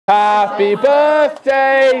Happy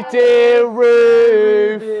birthday, dear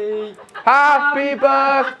Ruth. Happy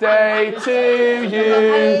birthday to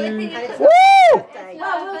you. Woo!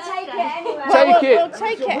 Well, we'll take it anyway. We'll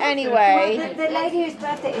take it anyway. The lady whose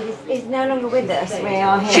birthday is no longer with us. We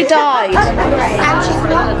are here. She died. And she's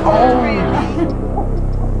not.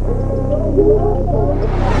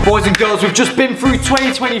 Boys and girls, we've just been through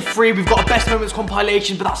 2023. We've got a best moments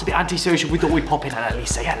compilation, but that's a bit antisocial. We thought we'd pop in and at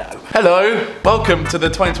least say hello. Hello, welcome to the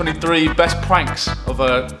 2023 best pranks of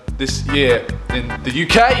this year in the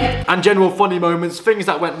UK. And general funny moments, things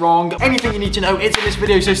that went wrong, anything you need to know is in this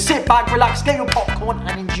video. So sit back, relax, get your popcorn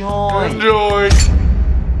and enjoy. Enjoy.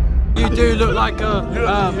 You do look like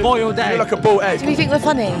a boiled egg. You look like a boiled egg. Do we think we're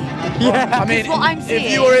funny? Yeah. I mean, what I'm seeing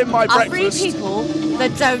if you were in my are breakfast. 3 people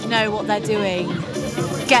that don't know what they're doing.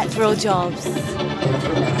 Get real jobs.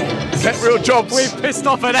 Get real jobs. We pissed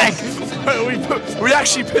off an egg. we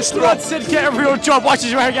actually pissed her Dad off. said get a real job while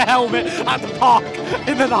she's wearing a helmet at the park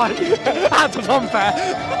in the night at the fun fair.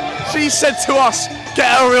 She said to us,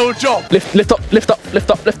 get a real job. Lift up, lift up, lift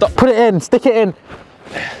up, lift up. Put it in, stick it in.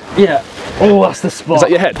 Yeah. Oh, that's the spot. Is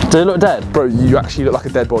that your head? Do it look dead? Bro, you actually look like a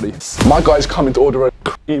dead body. My guy's coming to order a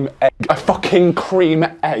cream egg. A fucking cream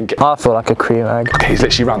egg. I feel like a cream egg. Okay, he's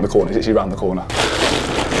literally round the corner. He's literally round the corner.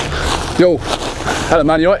 Yo, hello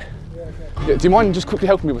man, you alright? Yeah, do you mind just quickly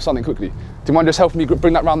helping me with something quickly? Do you mind just helping me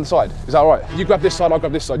bring that round the side? Is that alright? You grab this side, I'll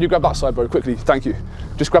grab this side. You grab that side, bro, quickly, thank you.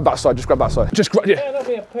 Just grab that side, just grab that side. Just grab, yeah. There's not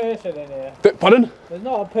be a person in here. Pardon? There's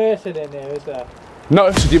not a person in here, is there?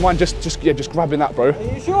 No, so do you mind just grabbing that, bro?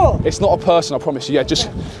 Are you sure? It's not a person, I promise you, yeah, just,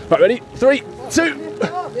 right, ready? 3, 2,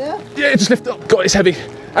 yeah, just lift it up. God, it's heavy.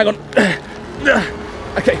 Hang on.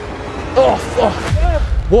 Okay. Oh.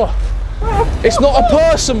 What? It's not a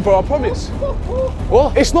person, bro, I promise.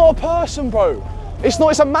 What? It's not a person, bro. It's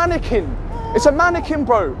not, it's a mannequin. It's a mannequin,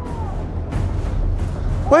 bro.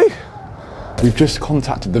 Wait. We've just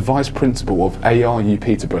contacted the vice principal of ARU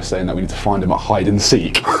Peterborough saying that we need to find him at hide and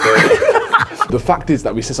seek. The fact is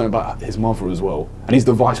that we said something about his mother as well, and he's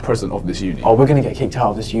the vice president of this uni. Oh, we're gonna get kicked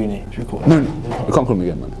out of this uni. No, we can't call him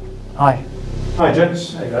again, man. Hi. Hi,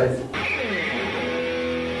 gents. Hey, guys.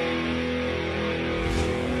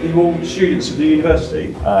 Are you all students of the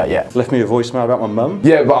university? Yeah. Left me a voicemail about my mum.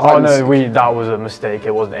 Yeah, but Oh no, that was a mistake.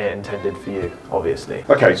 It wasn't intended for you, obviously.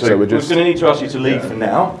 Okay, so we're just going to need to ask you to leave for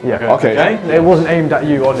now. Yeah. Okay. It wasn't aimed at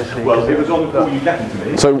you, honestly. Well, it was on the call you left to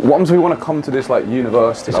me. So what happens if we want to come to this like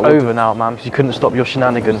university? It's Like, over now, man, because you couldn't stop your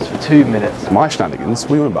shenanigans for 2 minutes. My shenanigans?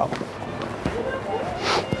 What are you on about?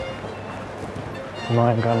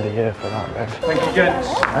 £9 a year for that, Rev. Thank you, gents.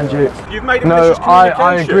 And you. You've made a No, malicious I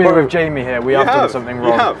agree communication. with Jamie here. We have done something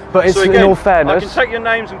wrong. You have. But it's So in again, all fairness. I can take your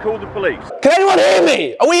names and call the police. Can anyone hear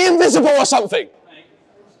me? Are we invisible or something?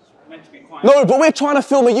 No, but we're trying to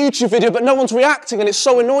film a YouTube video, but no one's reacting, and it's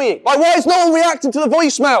so annoying. Like, why is no one reacting to the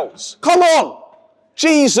voicemails? Come on!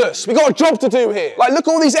 Jesus, we got a job to do here. Like, look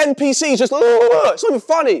at all these NPCs just, it's not even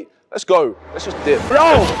funny. Let's go. Let's just dip.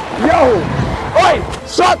 Yo! Oi!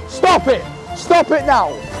 Stop it! Stop it now!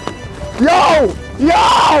 Yo!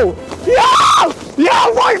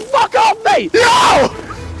 Right, fuck off me! Yo!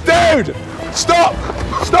 Dude! Stop!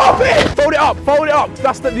 Stop it! Fold it up.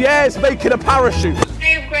 That's the air's making a parachute. Do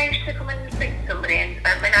you arrange to come and speak to somebody? And I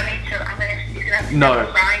mean, he's gonna have to No.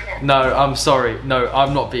 Friday. No, I'm sorry. No,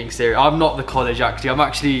 I'm not being serious. I'm not the college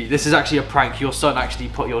actually. This is actually a prank. Your son actually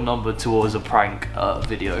put your number towards a prank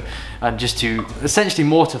video, and just to essentially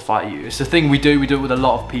mortify you. It's a thing we do it with a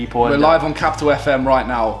lot of people. We're and, live on Capital FM right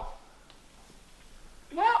now.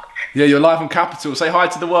 What? Yeah, you're live on Capital. Say hi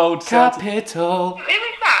to the world. Capital. Who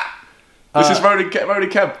is that? This is Rody Kemp.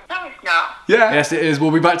 No, it's not. Yeah. Yes, it is.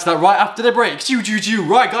 We'll be back to that right after the break.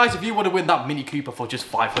 Right, guys, if you want to win that Mini Cooper for just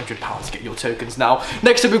 £500, get your tokens now.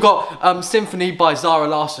 Next up, we've got Symphony by Zara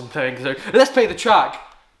Larsson playing. So let's play the track.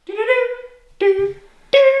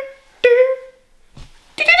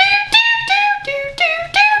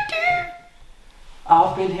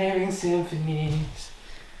 I've been hearing symphonies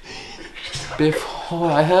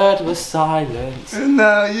before I heard was silence. And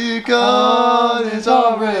now you gone, it's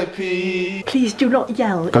on repeat. Please do not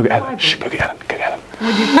yell. Go get Helen. Shh, go get Helen. Go get Helen.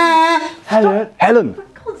 Helen. Helen. For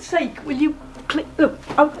God's sake, will you click? Look.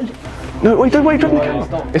 Oh, No, wait, don't drop the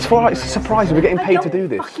camera. It's for it's a surprise. We're getting paid to do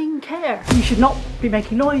this. I don't fucking care. You should not be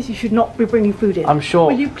making noise. You should not be bringing food in. I'm sure.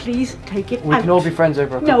 Will you please take it We out? can all be friends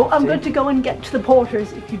over a cup No, of I'm tea. going to go and get to the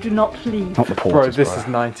porters if you do not leave. Not the porters, Bro, this is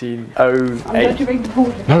 1908. I'm going to ring the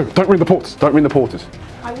porters. No, don't ring the porters. Don't ring the porters.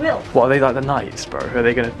 I will. What, are they like the knights, bro? Are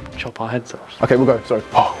they gonna chop our heads off? Okay, we'll go. Sorry.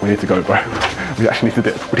 Oh, we need to go, bro. We actually need to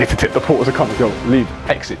dip. We need to dip. The porters are coming. Go, leave.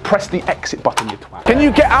 Exit. Press the exit button, you twat. Can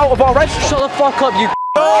you get out of our restaurant? Shut the fuck up, you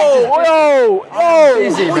Whoa!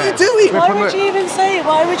 Easy, What are you man. doing? Why would you even say it?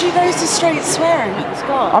 Why would you go to straight swearing at the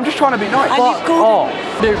guy? I'm just trying to be nice. And you've called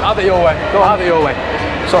Dude, have it your way. Go have it your way.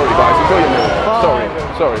 Sorry, guys. Enjoy your meal.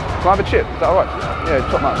 Sorry. Can I have a chip? Is that alright? Yeah,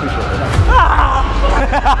 top man. Appreciate it.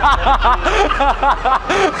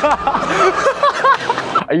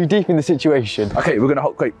 Are you deep in the situation? Okay, we're gonna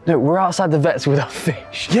wait. No, we're outside the vets with a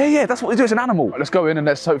fish. Yeah, that's what we do. It's an animal. Let's go in and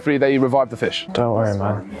let's hopefully they revive the fish. Don't worry,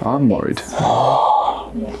 man. I'm worried.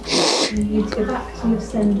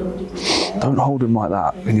 Don't hold him like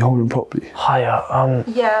that. Can you hold him properly? Hiya,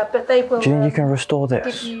 Yeah, but they will. do you think you can restore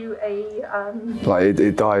this? Give you a. Like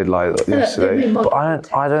it died like yesterday. But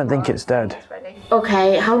I don't think it's dead.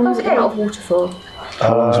 Okay, how long has it been out of water for?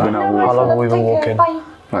 How long has it been out of water? How long have we been walking?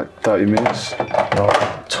 Like 30 minutes? No,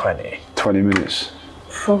 20. 20 minutes.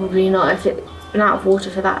 Probably not if it's been out of water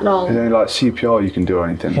for that Is long. there any like CPR you can do or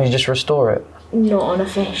anything? Can you just restore it? Not on a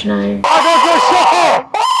fish, no. I got your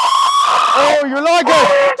shot! Oh, you like it?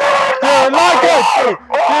 Do you like it? Do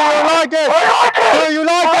you like it? Do you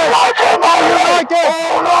like it? Do you like it?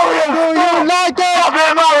 Do you like it?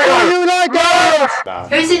 Do you like it?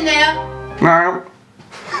 Who's in there? No.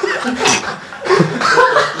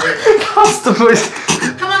 Customers.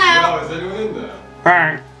 Come on out. Is anyone in there?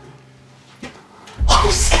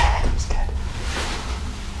 I'm scared.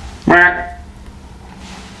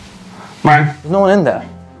 There's no one in there.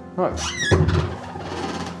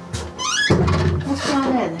 What's going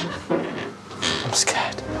on there then? I'm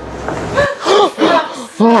scared.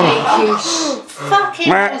 Fucking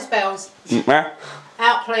water spells.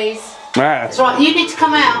 Out, please. That's right, you need to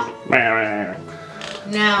come out.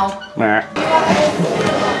 Now.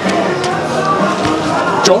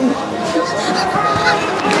 John?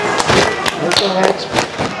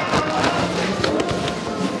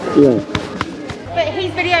 But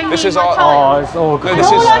he's videoing This me is my our. child. it's all good. And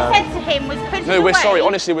all I said to him was put it No, we're away sorry,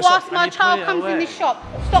 honestly, we're sorry. whilst my child comes in the shop.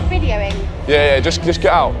 Stop videoing. Yeah, just get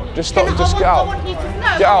out. Just stop, just get I out. want you to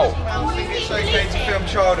know. Get out. I want to see okay delete to it. film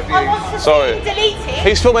child I abuse. want to Sorry. see delete it.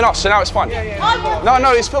 He's filming us, so now it's fine. I want,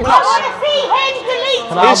 No, he's filming I us. want to see him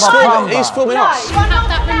delete it. He's filming No, us. you want have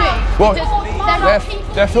that removed. Well,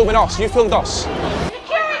 Because they're filming us. You filmed us.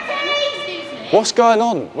 security. What's going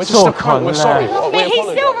on? We're just So a prank. We're clever. sorry. We But he's still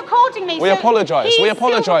apologise. recording me. We so apologise. he's We still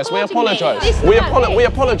apologise. We recording me. apologise. Listen We about it.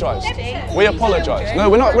 apologise. We apologise. No,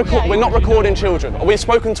 we're not. We're not recording children. We've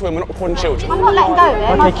spoken to him. We're not recording children. I'm not letting go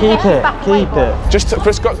then. Okay, keep it. Keep it. Just,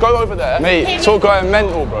 Chris, go over there, mate. It's all going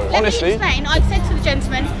mental, bro. Let Honestly. me explain. I said to the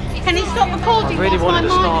gentleman, can he stop recording really once my wanted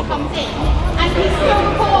to minor start, comes in? And he's still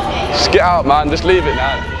recording. Just get out, man. Just leave it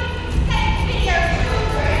now.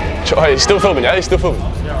 Oh, he's still filming, yeah? He's still filming.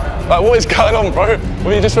 Like, what is going on, bro?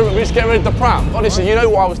 We just getting rid of the pram. Honestly, you know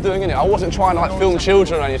what I was doing, innit? I wasn't trying to like film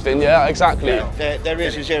children or anything. Yeah, exactly. There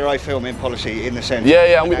is a zero filming policy in the centre.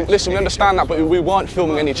 Yeah. And listen, we understand that, but we weren't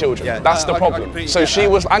filming any children. Yeah, That's the problem. So she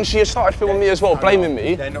was, and she had started filming me as well, blaming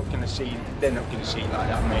me. They're not going to see. They're not going to see like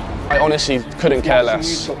that, mate. I honestly couldn't care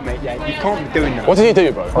less. Mate, yeah, you can't be doing that. What did you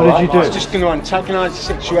do, bro? What did you do? I was just going to antagonise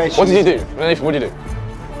the situation. What did you do? Nathan, what did you do?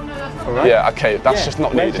 Right. Yeah, okay, that's just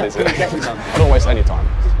not needed, is it? I don't waste any time.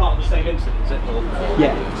 Is this part of the same incident, is it? Or...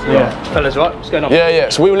 Yeah. Fellas, right? What's going on? Yeah.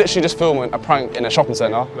 So we were literally just filming a prank in a shopping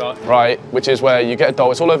centre, right? Which is where you get a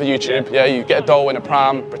doll. It's all over YouTube. Yeah, you get a doll in a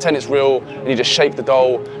pram, pretend it's real, and you just shake the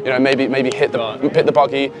doll. You know, maybe hit the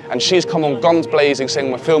buggy. And she's come on guns blazing,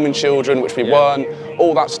 saying we're filming children, which we weren't.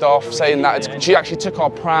 All that stuff, saying that she actually took our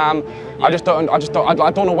pram. I don't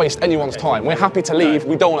want to waste anyone's time. We're happy to leave.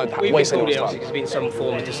 We don't want to waste anyone's time. There's been some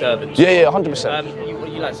form of disturbance. Yeah, 100%.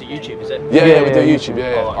 You like to YouTube, is it? Yeah, we do YouTube,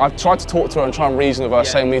 yeah. I've tried to talk to her and try and reason with her,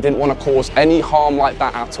 saying we didn't want to cause any harm like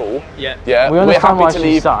that at all. Yeah. We're happy to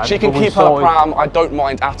leave. Sad, she can keep her pram, I don't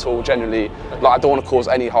mind at all, generally. Like, I don't want to cause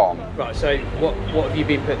any harm. Right, so what have you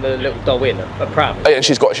been putting the little doll in? A pram? And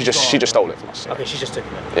she just stole it from us. Okay, she just took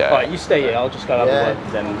it. Yeah. Right, you stay here, I'll just go have a word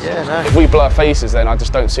with them. If we blur faces, then I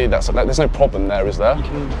just don't see that. So there's no problem there, is there? You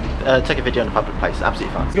can take a video in a public place,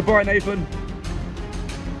 absolutely fine. Goodbye, Nathan.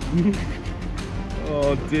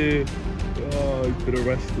 Oh dear. Oh, he's been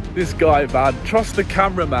arrested. This guy, man, trust the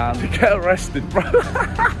cameraman to get arrested, bro.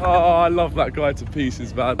 Oh, I love that guy to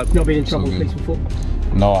pieces, man. Not been in trouble with police before?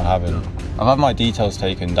 No, I haven't. I've had my details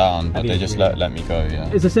taken down, but they just let me go, yeah.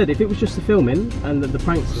 As I said, if it was just the filming and the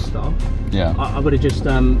pranks and stuff, Yeah. I would have just,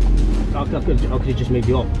 I could have just moved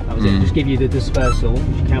you off. That was it. Just give you the dispersal,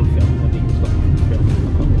 which you can film. You can stop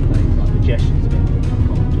film. Like the gestures of it.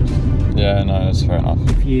 Yeah, no, that's fair enough.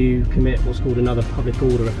 If you commit what's called another public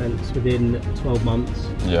order offence within 12 months,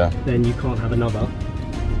 then you can't have another,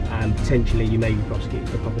 and potentially you may be prosecuted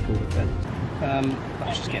for a public order offence.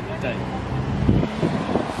 Let's just get the date.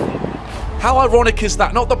 How ironic is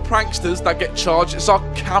that? Not the pranksters that get charged, it's our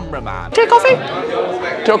cameraman. Tea, coffee?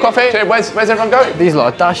 Tea or coffee? Tea, where's everyone going? These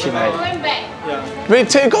lot are dashing, mate. We need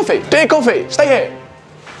tea and coffee. Tea and coffee. Stay here.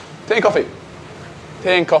 Tea and coffee. Tea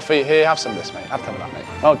and coffee. Here, have some of this, mate. Have some of that, mate.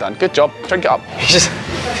 Well done. Good job. Drink it up. Let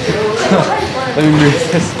me move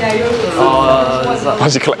this. Why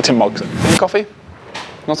is he collecting mugs? Tea and coffee?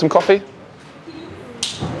 Want some coffee?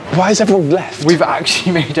 Why has everyone left? We've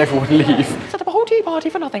actually made everyone leave. Set up a whole tea party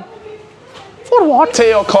for nothing. For what?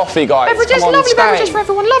 Tea or coffee, guys? Beverages, Come on, lovely stay. beverages for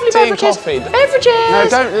everyone. Lovely tea beverages. And coffee. Beverages. No,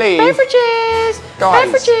 don't leave. Beverages. Guys.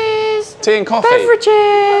 Beverages. Tea and coffee.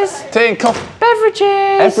 Beverages. Tea and coffee.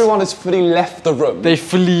 Beverages. Everyone has fully left the room. They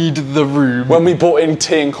fleed the room. When we brought in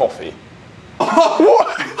tea and coffee.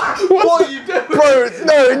 What are you doing? Bro,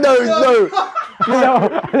 no.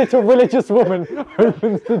 A little religious woman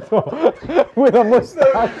opens the door with a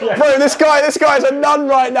moustache. Bro, this guy's a nun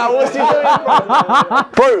right now. What's he doing?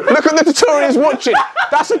 Bro, look at the tutorial he's watching.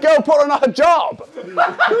 That's a girl putting on a hijab. Look at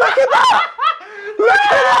that. Look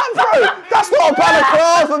at that, bro. That's not a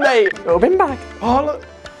balaclava, mate. Little bin bag. Oh, look.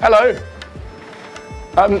 Hello.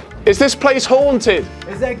 Is this place haunted?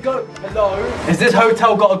 Is there hello? Is this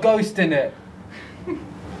hotel got a ghost in it?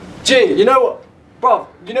 Gee, you know what? Bruv,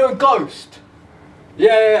 you know a ghost?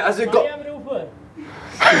 Yeah, as a ghost.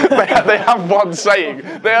 They have one saying.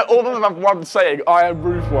 All of them have one saying. I am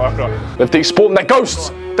roof worker. They've despawned. They're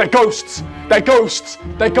ghosts. They're ghosts. They're ghosts.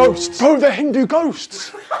 They're ghosts. Bro, they're Hindu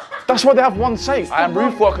ghosts. That's why they have one saying. I am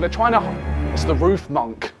roof worker. They're trying to. It's the roof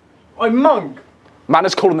monk. I'm monk. Man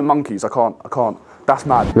is calling them monkeys. I can't. That's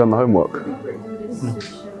mad. You done the homework?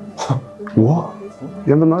 What?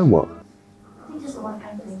 You haven't done the homework?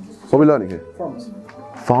 What are we learning here?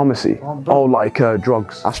 Pharmacy. Oh, like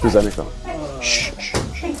drugs. AstraZeneca.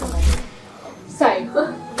 So,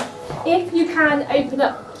 if you can open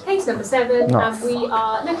up case number 7, and we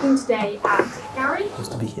are looking today at Gary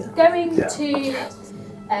going to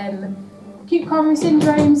acute coronary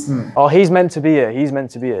syndromes. Oh, he's meant to be here.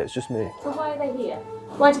 It's just me. So why are they here?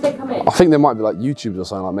 Why did they come in? I think they might be like YouTubers or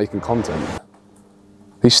something, like making content.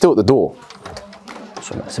 He's still at the door.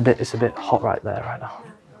 So it's a bit hot right there right now.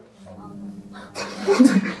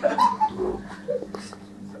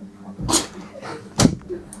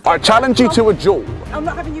 I challenge you to a duel. I'm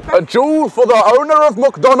not having you back. A duel for the owner of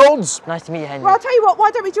McDonald's. Nice to meet you, Henry. Well, I'll tell you what,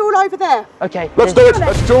 why don't we duel over there? Okay. Let's do it.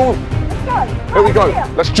 Let's duel. Let's go. Here we go.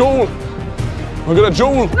 Let's duel. We're gonna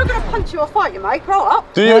duel. I'm not going to punch you or fight you, mate. Grow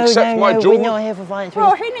up. Do you accept my duel? We're not here for fighting.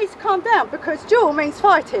 Well, he needs to calm down because duel means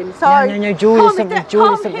fighting. So No, duel is something.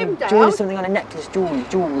 Duel is down. something on a necklace.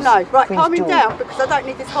 Jewels. No, right, calm him down because I don't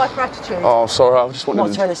need this hyper attitude. Oh, sorry. I just wanted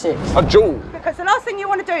Mozzarella sticks. a duel. Because the last thing you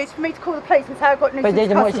want to do is for me to call the police and say I've got nuisance But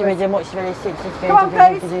the customers. mozzarella sticks. Come on,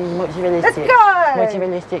 please. Mozzarella Let's sticks. go.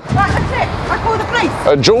 Mozzarella sticks. Right, that's it. I call the police.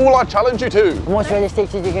 A duel. I challenge you to. Mozzarella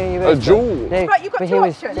sticks is going to be A duel. Right, you've got two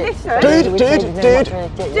options. Listen. Dude.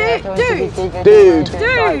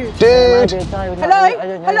 Hello.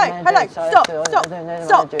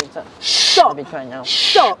 Stop.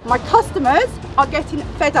 My customers are getting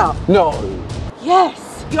fed up. No.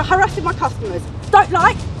 Yes. You're harassing my customers. Don't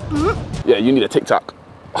like. Yeah, you need a tic-tac.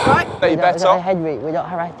 Right. They better. Henry, we're not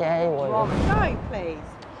harassing anyone. No, please.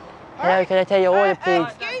 Hello, can I tell your order, please?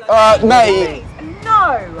 Mate.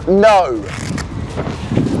 No.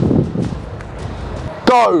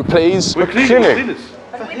 Go, please. We're cleaning.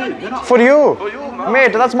 For you.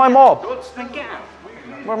 Mate, that's my mop.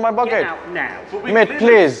 Where's my bucket? Now. Mate,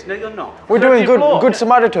 please. No, you're not. We're doing good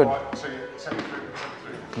Samaritan.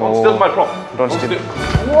 Don't steal my prop. Don't steal.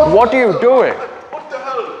 What are you doing?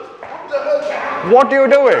 What are you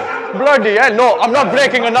doing? Bloody hell, no, I'm not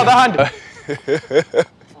breaking another hand.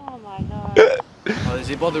 Oh, is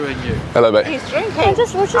he bothering you? Hello, mate. He's drinking. We're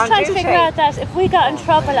just trying to figure out that if we got in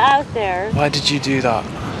trouble out there. Why did you do that?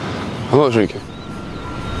 I'm not drinking.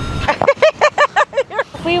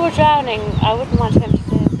 If we were drowning, I wouldn't want him to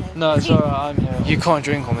say it. No, it's alright, I'm here. You can't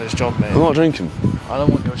drink on this job, mate. I'm not drinking. I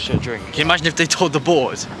don't want your shit drink. Can you imagine if they told the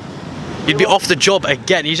board? He'd be off the job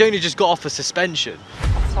again. He's only just got off a suspension.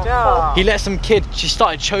 He let some kid, she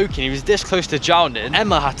started choking, he was this close to drowning.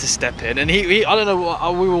 Emma had to step in and he I don't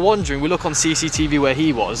know, we were wondering, we look on CCTV where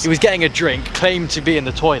he was getting a drink, claimed to be in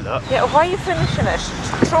the toilet. Yeah, why are you finishing it?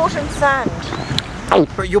 Throw it in sand.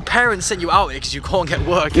 But your parents sent you out here because you can't get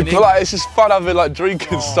work. You feel like it's just fun having like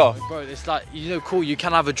drinking stuff. Bro, it's like, you know, cool, you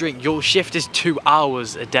can have a drink. Your shift is 2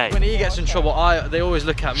 hours a day. When he gets in trouble, they always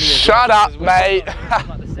look at me as Shut up, mate.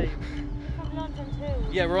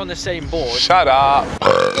 Yeah, we're on the same board. Shut up.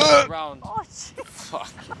 Fuck.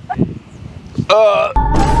 But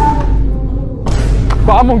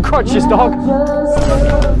I'm on crutches, dog.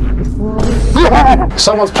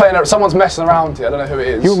 Someone's messing around here. I don't know who it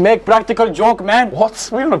is. You make practical joke, man.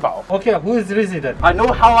 What are you on about? Okay, who is Rizzy then? I know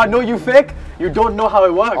how I know you fake. You don't know how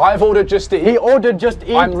it works. I've ordered Just Eat. He ordered Just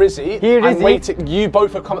Eat. I'm Rizzy. Rizzy. I'm waiting. You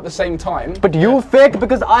both have come at the same time. But you fake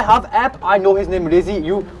because I have app. I know his name Rizzy.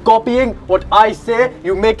 You copying what I say.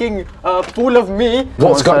 You making a fool of me.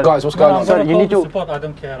 Guys, what's going on? Sir, you need to support. I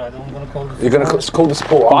don't care. I'm gonna call the support. You're gonna call the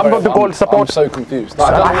support. I'm going to call the support. I'm so confused.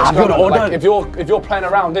 Like, I don't know what's going on. Like, if you're playing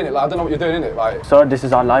around in it, like, I don't know what you're doing in it. Like, sir, this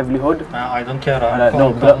is our livelihood. I don't care.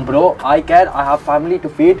 No, bro, I care. I have family to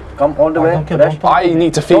feed. Come all the way. I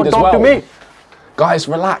need to feed as well. Don't talk to me. Guys,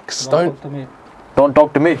 relax. Don't talk to me. Don't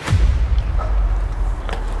talk to me.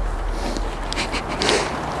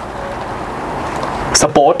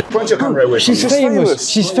 Support. Point your camera away. She's famous.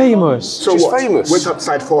 She's famous. So She's what? famous. Wait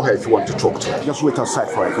outside for her if you want to talk to her. Just wait outside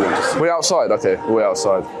for her if you want to see. We're outside. Okay, we're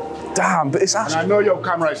outside. Damn, but it's actually. And I know your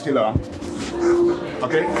camera is still on.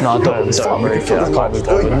 Okay? No, don't worry. I can't be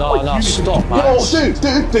doing. No, stop, man. Yo,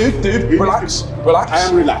 dude. Relax. I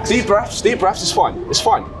am relaxed. Deep breaths. It's fine. It's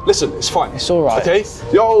fine. Listen, it's fine. It's alright. Okay?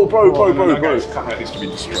 Yo, bro. Guys, camera needs to be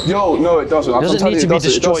destroyed. Yo, no, it doesn't. It doesn't need to be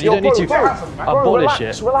destroyed. You don't need to abolish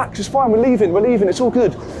it. Relax. It's fine. We're leaving. It's all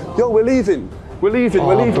good. Yo, we're leaving. We're leaving.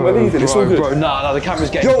 It's all good. Bro, no, the camera's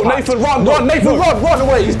getting Yo, packed. Nathan, run. Nathan, run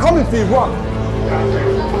away. He's coming for you. Run.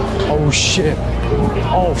 Oh shit.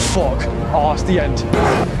 Oh fuck. Oh, it's the end.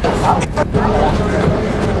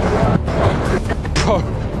 Bro.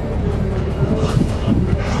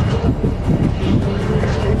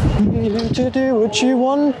 You to do what you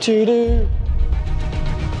want to do.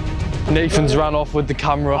 Nathan's ran off with the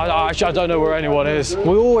camera. Actually, I don't know where anyone is.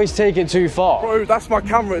 We always take it too far. Bro, that's my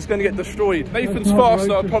camera. It's going to get destroyed. Nathan's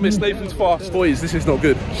faster. I promise. Nathan's fast. Boys, this is not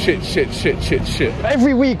good. Shit.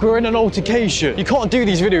 Every week we're in an altercation. You can't do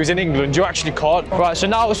these videos in England. You actually can't. Right, so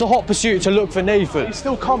now it's a hot pursuit to look for Nathan. He's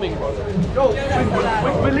still coming, bro. Yo,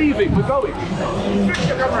 we're leaving. We're going.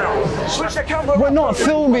 Switch the camera. We're not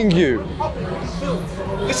filming you.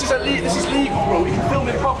 This is legal, bro. We can film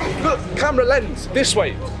in public. Look, camera lens this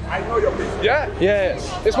way. I know your business. Yeah?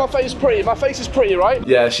 Yeah. Is my face pretty? My face is pretty, right?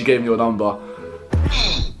 Yeah, she gave me your number.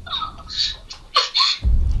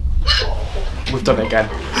 We've done it again.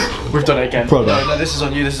 No, this is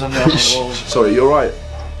on you. Sorry, you're right.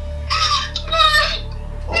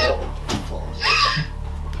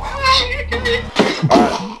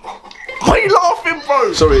 Why are you laughing,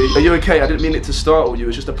 bro? Sorry, are you okay? I didn't mean it to startle you.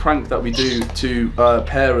 It's just a prank that we do to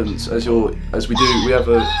parents as we do. We have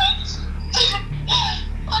a.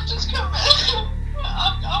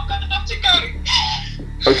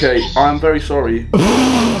 Okay, I'm very sorry.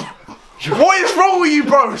 What is wrong with you,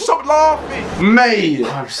 bro? Stop laughing. Mate,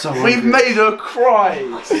 I'm so we've made her cry.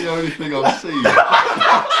 That's the only thing I've seen.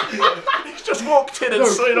 He's just walked in and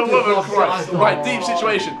seen a woman cry. Right, deep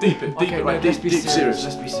situation. Deep it. Right, deep serious.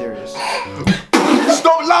 Let's be serious.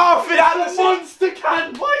 Stop laughing at the monster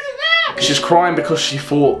can. Why is it there? She's crying because she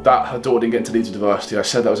thought that her daughter didn't get to Leeds University. I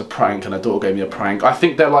said that was a prank and her daughter gave me a prank. I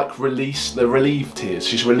think they're like they're relieved tears.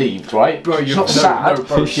 She's relieved, right? Bro, she's not sad. No,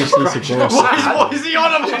 bro, She's what is he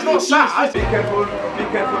on? She's not sad. Be careful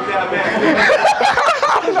there, man.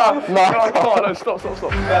 No, stop.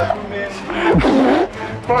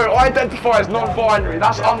 Bro, identify as non-binary.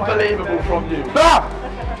 That's unbelievable from you.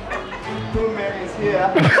 Two men is here.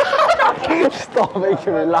 Stop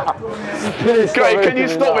making me laugh. Great, can you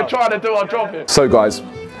stop with trying to do our job here? So guys,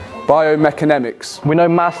 biomechanics. We know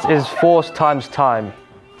mass is force times time.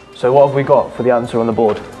 So what have we got for the answer on the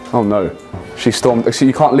board? Oh no, she stormed. See,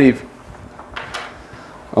 you can't leave.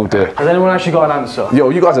 Oh dear. Has anyone actually got an answer? Yo,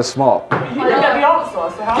 you guys are smart. You didn't get the answer,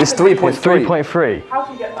 so how? It's 3.3. 3.3. How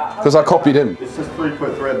can you get that? Because I copied him. It's just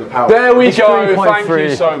 3.3 at the power. There we It's go. 3.3. Thank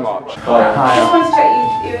you so much. I just want to check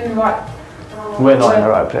you're in the right. We're not in the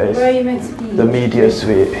right place. Where are you meant to be? The media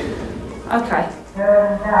suite. Okay.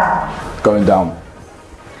 Going down.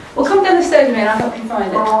 Well, come down the stairs with me and I'll help you find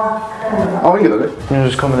it. Oh, we can get the lift. You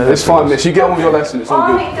just come in the lift. It's fine, miss. You get on with your lesson. It's all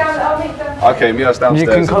I'll good. meet down. Okay, meet us downstairs. You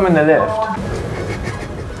can come in the lift.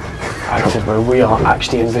 Active, bro. We are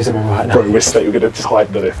actually invisible right now. Bro, we're going to just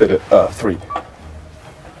hide the lift. 3.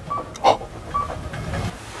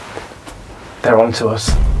 They're onto us.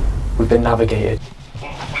 We've been navigated.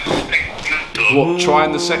 What?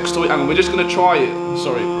 Trying the sex toy? Hang on, we're just going to try it.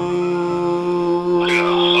 Sorry.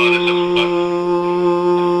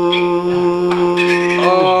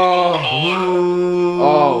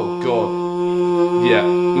 Oh god. Yeah,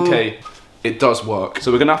 okay. It does work.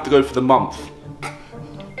 So we're going to have to go for the month.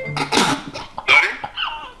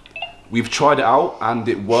 We've tried it out and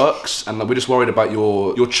it works, and we're just worried about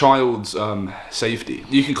your child's safety.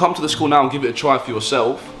 You can come to the school now and give it a try for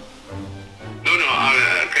yourself. No,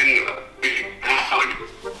 I can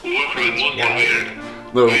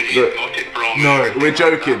No, no, we're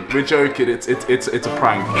joking. We're joking. It's a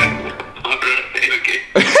prank.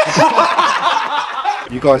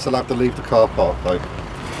 You guys will have to leave the car park though.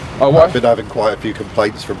 Oh, what? I've been having quite a few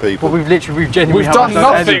complaints from people. Well, we've genuinely done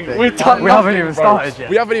nothing. We haven't even started yet.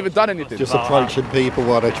 We haven't even done anything. Just approaching people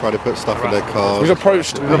while they try to put stuff in their cars. We've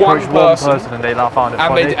approached one person and they found it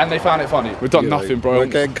funny. And they found it funny. We've done nothing, bro. We're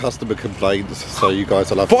getting customer complaints, so you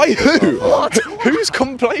guys will have to. By who? What? Who's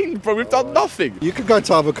complained, bro? We've done nothing. You can go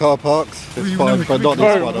to other car parks. It's fine, but not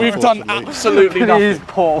this one. We've done absolutely nothing.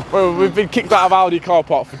 Paul. Bro, we've been kicked out of Audi car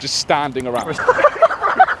park for just standing around.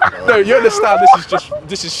 No, you understand?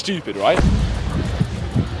 This is stupid, right?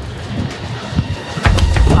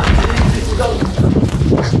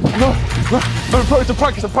 No, bro, it's a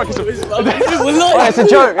prank, it's a prank, it's a joke, it's a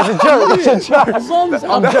joke. I'm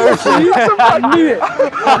joking. I knew it.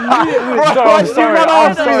 I'm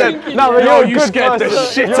sorry. No, yo, you scared the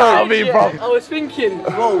shit out of me, bro. I was thinking,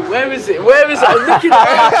 whoa, where is it? Where is it? I'm looking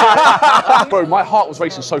at it. Bro, my heart was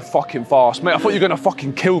racing so fucking fast, mate. I thought you were gonna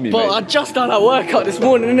fucking kill me, but mate. I just done that workout this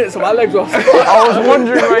morning, innit? So my legs were. I was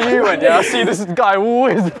wondering where you went. Yeah, I see this guy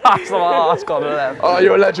always pass. Oh, it's got to left. Oh,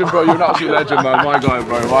 you're a legend, bro. You're an absolute legend, man. My guy,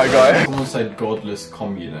 bro. My guy. Someone said godless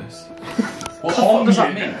communist. What the fuck does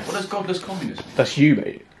that mean? What does godless communist mean? That's you,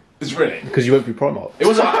 mate. It's really? Because you went through Primark. It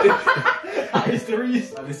was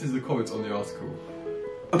This is the comments on the article.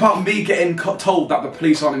 About me getting told that the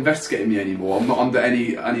police aren't investigating me anymore. I'm not under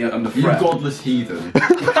any under threat. You godless heathen.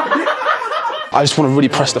 I just want to really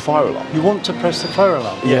press the fire alarm. You want to press the fire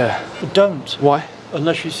alarm? Yeah. But don't. Why?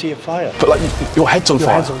 Unless you see a fire. But like, your head's on fire.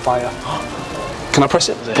 Your head's on fire. Can I press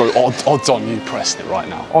it? Bro, odds on you pressed it right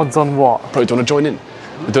now. Odds on what? Bro, do you want to join in?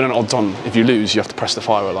 We're doing an odds on. If you lose, you have to press the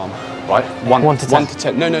fire alarm, right? 1 to 10. 1 to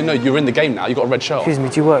 10. No, you're in the game now. You got a red shirt. Excuse me,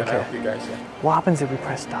 do you work here? What happens if we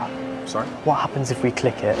press that? Sorry? What happens if we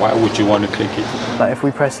click it? Why would you want to click it? Like if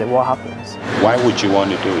we press it, what happens? Why would you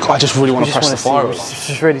want to do it? I just really want to press the fire alarm. It's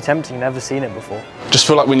just really tempting. Never seen it before. Just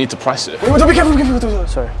feel like we need to press it. Wait, be careful.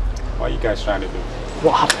 Sorry. What are you guys trying to do?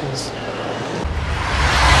 What happens?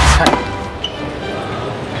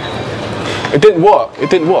 It didn't work. It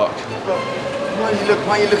didn't work.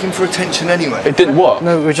 Why are you looking for attention anyway? It didn't work.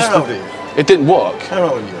 No, we're just. How old are you? It didn't work. How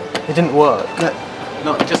old are you? It didn't work.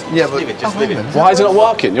 No, just leave it. Just leave it. Why is it not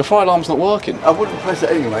working? Your fire alarm's not working. I wouldn't press it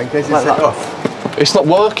anyway in case it set off. It's not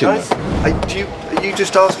working. Guys, are you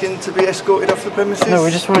just asking to be escorted off the premises? No,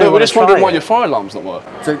 we're just wondering why your fire alarm's not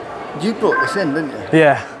working. So you brought this in, didn't you?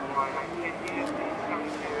 Yeah.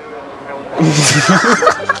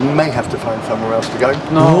 You may have to find somewhere else to go.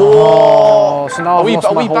 No. So now are we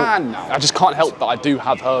banned now? I just can't help that I do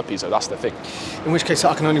have herpes, though. That's the thing. In which case,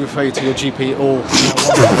 I can only refer you to your GP or.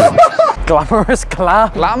 Glamorous glam.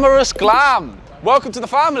 Glamorous glam. Welcome to the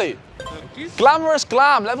family. Glamorous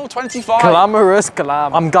glam, level 25. Glamorous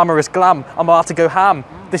glam. I'm glamorous glam. I'm about to go ham.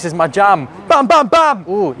 This is my jam. Bam, bam, bam.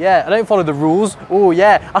 Oh yeah, I don't follow the rules. Oh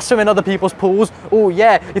yeah, I swim in other people's pools. Oh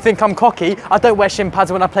yeah, you think I'm cocky? I don't wear shin pads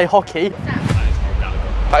when I play hockey.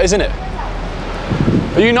 That isn't it.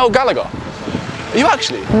 Are you Noel Gallagher? Are you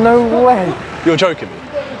actually? No way. You're joking me.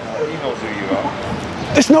 He knows who you are.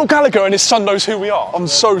 It's Noel Gallagher and his son knows who we are. I'm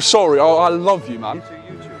so sorry. I love you, man.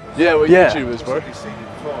 Yeah, we're YouTubers, bro.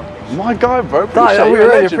 My guy, bro. We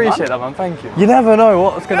really appreciate that, man. Thank you. You never know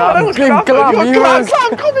what's going to happen. Glam,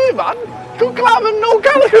 come here, man. Go Glam and Noel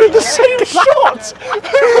Gallagher in the same shot. Who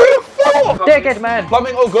would have thought? Take it, man.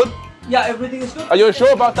 Plumbing all good? Yeah, everything is good. Are you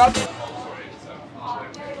sure about that?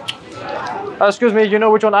 Excuse me, you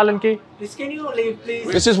know which one, Alan Key? Please, can you leave, please?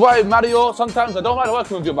 This is why, Mario, sometimes I don't like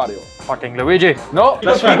working with you, Mario. Fucking Luigi. No?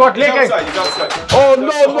 That's right. Oh,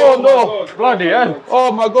 no. Bloody hell.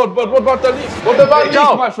 Oh, my God. But what about the leak? What about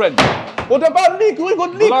leak, my friend? What about leak? We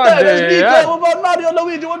got leak there. There's leak there. What about Mario,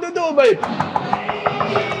 Luigi? What do you do, babe?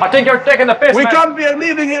 I think you're taking the piss, We man. can't be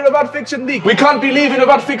leaving here without fixing leak. We can't be leaving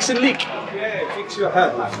without fixing leak. Yeah, fix your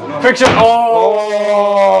head, man. Fix it.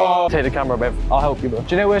 Oh. Take the camera, babe. I'll help you, bro.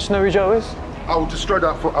 Do you know where Snowy Joe is? I will destroy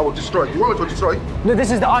that. I will destroy. You want me to destroy? No,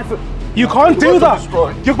 this is the iPhone. You can't do that.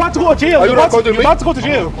 You're about to go to jail. You're about to go to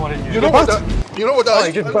jail. You know what that? You know what that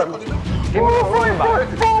is? Give me my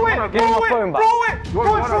phone back.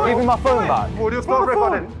 Give me my phone back. Give me my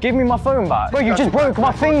phone back. Give me my phone back. Bro, you just broke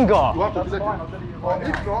my finger.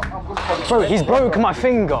 Bro, he's broke my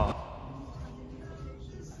finger.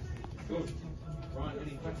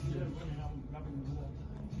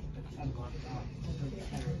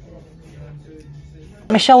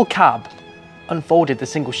 Michelle Cab unfolded the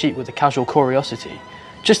single sheet with a casual curiosity,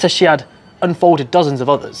 just as she had unfolded dozens of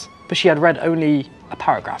others, but she had read only a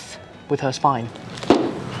paragraph with her spine.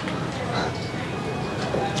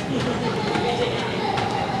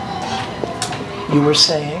 You were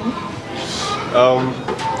saying?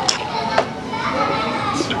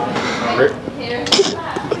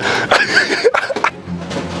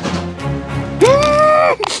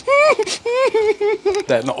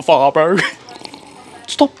 They're not far, bro.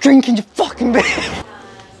 Stop drinking your fucking beer.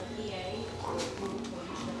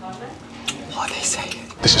 What are they saying?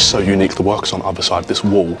 This is so unique, the work's on the other side of this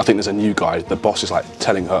wall. I think there's a new guy, the boss is like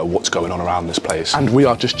telling her what's going on around this place. And we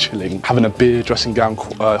are just chilling, having a beer, dressing gown,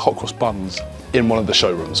 hot cross buns in one of the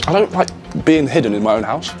showrooms. I don't like being hidden in my own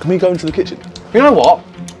house. Can we go into the kitchen? You know what?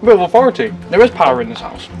 A bit of authority. There is power in this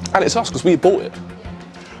house. And it's us, because we bought it.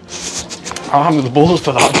 I don't have the balls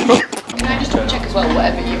for that. Can I just check as well,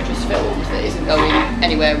 whatever you've just filmed that isn't going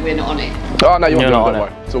anywhere, we're not on it? Oh no, you're not, don't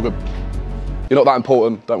worry. It's all good. You're not that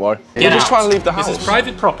important, don't worry. Get We're out. just trying to leave the house. This is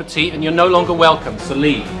private property and you're no longer welcome, so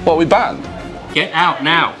leave. What, we banned? Get out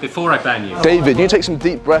now, before I ban you. David, you take some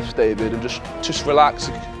deep breaths, David, and just relax.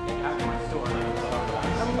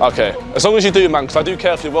 Okay, as long as you do, man, because I do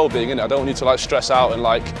care for your well-being, innit? I don't want you to like stress out and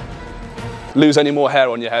like lose any more hair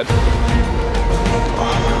on your head.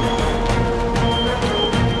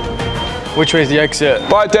 Which way is the exit?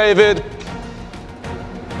 Bye, David.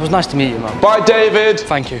 It was nice to meet you, man. Bye, David.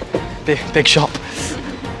 Thank you. Big shop.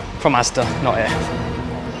 From Asda, not here.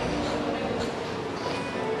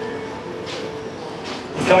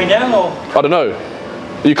 You going down or? I don't know.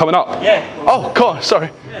 Are you coming up? Yeah. Oh, God, sorry.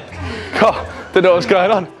 God, didn't know what was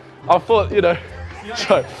going on. I thought, you know.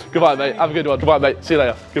 So, goodbye, mate. Have a good one. Goodbye, mate. See you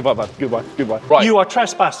later. Goodbye, man. Goodbye. Goodbye. Right. You are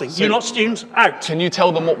trespassing. So, you're not students. Out. Can you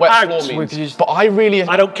tell them what wet floor means? But I really...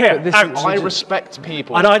 I don't care. Out. I respect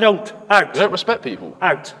people. And I don't. Out. You don't respect people?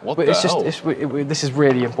 Out. What but the it's hell? just, this is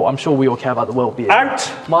really important. I'm sure we all care about the well-being. Out.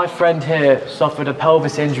 My friend here suffered a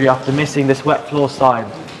pelvis injury after missing this wet floor sign.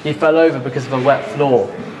 He fell over because of a wet floor.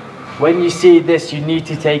 When you see this, you need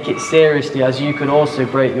to take it seriously, as you could also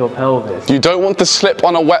break your pelvis. You don't want to slip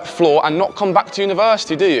on a wet floor and not come back to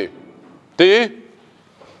university, do you? Do you?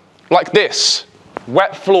 Like this,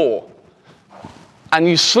 wet floor, and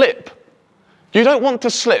you slip. You don't want to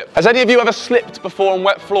slip. Has any of you ever slipped before on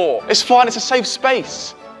wet floor? It's fine, it's a safe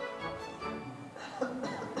space.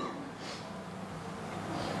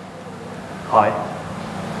 Hi.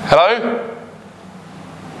 Hello?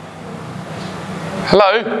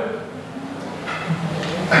 Hello?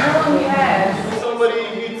 Somebody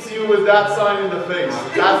hits you with that sign in the face.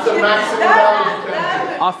 That's the maximum damage you can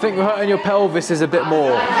take. I think hurting your pelvis is a bit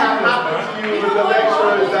more. What happened to you with the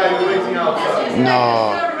lecturers that you're waiting outside?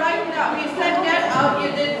 No.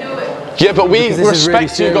 Yeah, but we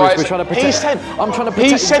respect you guys. We're trying to protect, he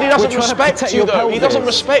said he doesn't respect you though. He doesn't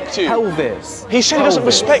respect you. Pelvis. He said he doesn't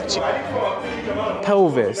respect you.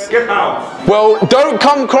 Pelvis. Get out. Well, don't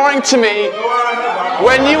come crying to me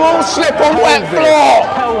when you all slip on wet floor.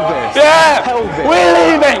 Pelvis. Yeah. Pelvis. We're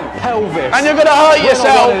leaving. Pelvis. And you're gonna hurt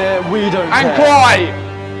yourself. We don't and care. cry.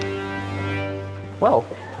 Well.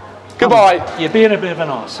 Goodbye. You're being a bit of an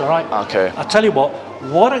arse, all right? Okay. I'll tell you what.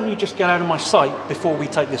 Why don't you just get out of my sight before we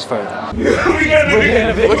take this further? We're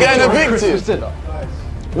getting evicted.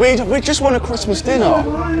 We just want a Christmas dinner.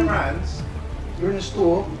 You're in the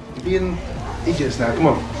store. You're being idiots now. Come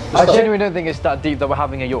on. I genuinely don't think it's that deep that we're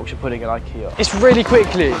having a Yorkshire pudding at IKEA. It's really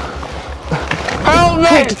quickly. Help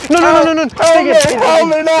me! No. Help me! Help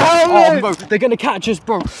me! Oh, bro, they're gonna catch us,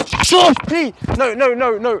 bro. Shush, please.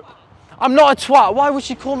 No. I'm not a twat. Why would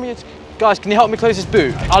she call me a... Guys, can you help me close this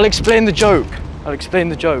boot? I'll explain the joke.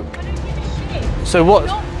 So what?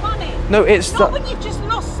 Not funny. No, it's not when you've just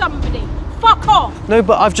lost somebody. Fuck off. No,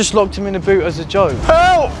 but I've just locked him in a boot as a joke.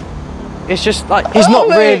 Help! It's just like he's not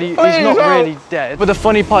really dead. But the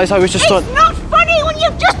funny part is I was just It's not funny when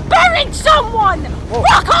you've just buried someone. What?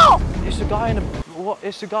 Fuck off. It's a guy in a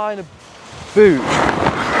It's a guy in a boot.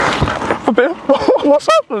 What's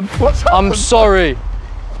happened? I'm sorry.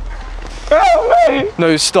 Help me!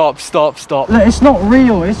 No, stop. No, it's not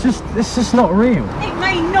real. It's just not real. It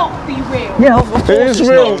may not be real. Yeah, of course it's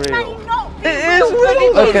real. It may not be It real, is but real.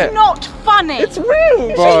 it Okay. is not funny. It's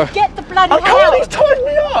real. Bro. So get the bloody I can't. He's hell. tied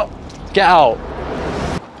me up. Get out.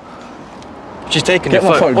 She's taking Get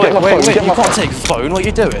your my phone. phone, get my phone, Wait, get you my can't take the phone. What are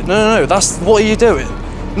you doing? No. That's what are you doing?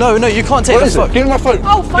 No, you can't take the phone. Give me my phone.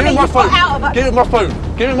 Oh, funny, Give me my you got phone. out of it. Give me my phone.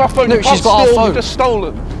 Give me my phone. No, You can't she's got our steal, phone. You've just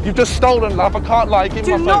stolen. You've just stolen, love. I can't lie. Give me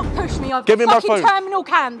Do my not phone. push me. I've Give got me my fucking phone. terminal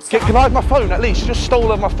cancer. Can I have my phone at least? You just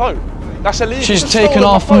stolen my phone. That's illegal. She's Just taken stolen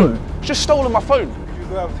our my phone. She's just stolen my phone.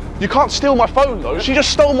 You can't steal my phone though. She just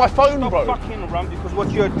stole my phone, bro. Stop fucking around because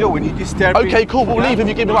what you're doing, you disturb me. Okay, cool. We'll leave if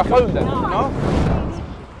you give me my phone then. No?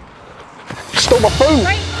 Stole my phone.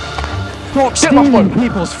 Stop Get my phone.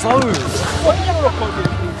 people's phones.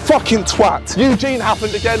 fucking twat. Eugene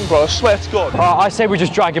happened again, bro. I swear to God. I say we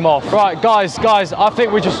just drag him off. Right, guys, I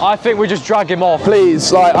think we just drag him off.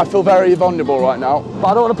 Please, like, I feel very vulnerable right now. But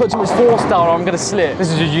I don't want to put too much force down or I'm going to slip.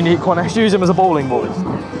 This is a unique one. Let's use him as a bowling ball.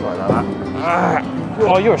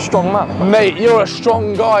 Oh, you're a strong man. Mate, you're a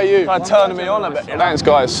strong guy, you. Kind of turning me on a bit. Thanks,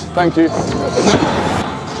 guys. Thank you.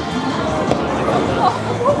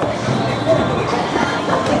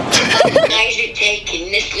 Why is it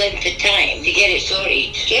taking this length of time to get it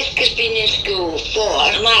sorted? Jessica's been in school for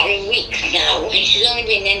a matter of weeks now, and she's only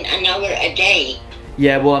been in an hour a day.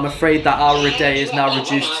 Yeah, well, I'm afraid that hour a day is now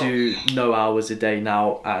reduced to no hours a day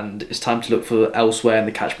now, and it's time to look for elsewhere in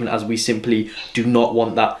the catchment, as we simply do not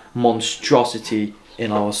want that monstrosity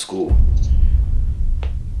in our school.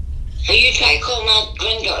 Are you trying to call my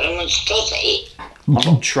granddaughter a monstrosity? I'm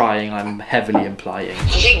not trying, I'm heavily implying.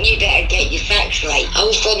 I think you better get your facts right. I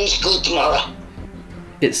was going to school tomorrow.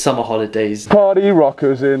 It's summer holidays. Party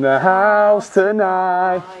rockers in the house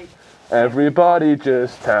tonight. Everybody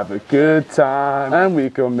just have a good time, and we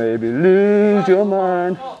can maybe lose your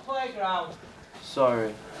mind.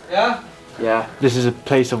 Sorry. Yeah? Yeah. This is a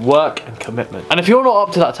place of work and commitment. And if you're not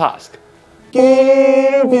up to that task,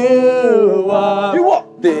 Give you up. You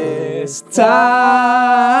what? This time,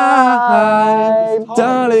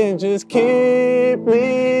 darling, just keep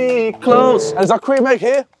me close. And is that cream egg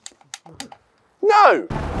here? No.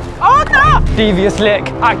 oh no! Devious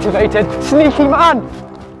lick activated. Sneaky man.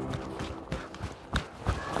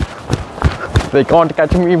 They can't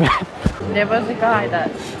catch me, man. There was a guy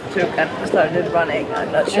that took and started running.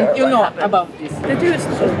 I'm not sure. You know about this. The dude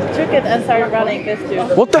took it and started running. This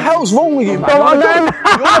dude. What the hell's wrong with you, man?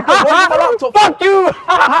 Fuck you!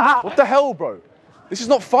 What the hell, bro? This is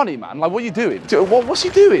not funny, man. Like, what are you doing? What's he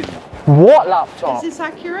doing? What laptop? Is this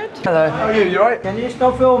accurate? Hello. How are you? You alright? Can you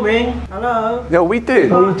stop filming? Hello? Yeah, we did.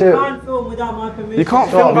 What do you You can't film without my permission. You can't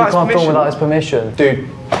film without his permission. film without his permission. Dude,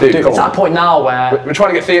 It's at a point now where we're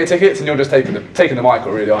trying to get theatre tickets and you're just taking the mic,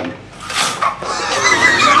 really, aren't you?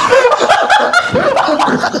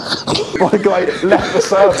 My guy left the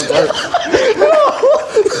server, bro.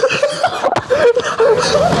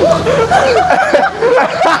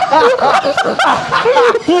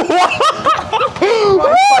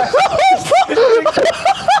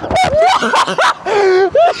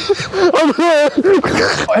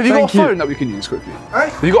 Have you got a phone that we can use quickly?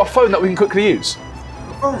 Have you got a phone that we can quickly use?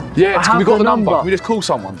 Yeah, we got the number. Can we just call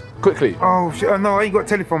someone quickly? Oh shit! No, I ain't got a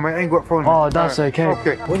telephone, mate. I ain't got a phone. Oh, that's okay.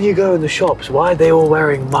 Okay. When you go in the shops, why are they all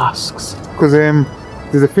wearing masks? Because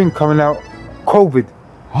there's a thing coming out, COVID.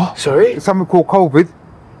 What? Sorry? Something called COVID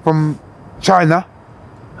from China.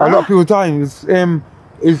 A lot of people dying. It's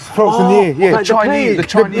floats in the air. Yeah. Like the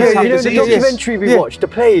Chinese have disease. The documentary we watched, the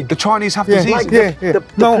plague. The Chinese have disease. Like the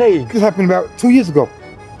plague. This happened about 2 years ago,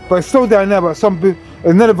 but it's still down now. But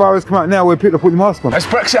another virus come out now where people are putting masks on. Has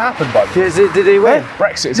Brexit happened, bud? Did they win?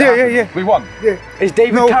 Brexit. Yeah. We won. Yeah. Is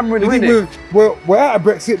David Cameron winning? We're out of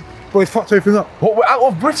Brexit, but it's fucked everything up. What? We're out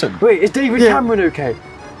of Britain? Wait, is David Cameron okay?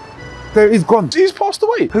 He's gone. He's passed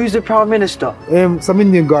away. Who's the Prime Minister? Some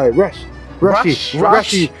Indian guy, Rashi.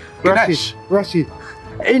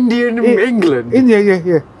 Indian England? India,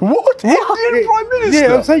 yeah. What? Indian Prime Minister?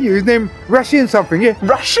 Yeah, I'll tell you, his name Rashim something, yeah.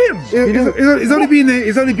 Rashim? He's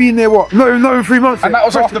only been there, what? Not even 3 months. And that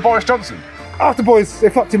was after Boris Johnson? After Boris, they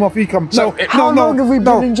fucked him off, he come. How long have we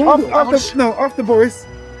been in jail? After Boris,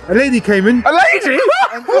 a lady came in. A lady?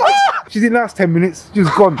 What? She didn't last 10 minutes, she was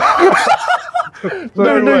gone.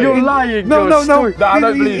 No, you're lying. No. I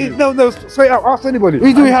don't believe you. No, straight up, ask anybody.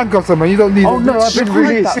 We do handcuffs on, man, you don't need it. Oh no, I've been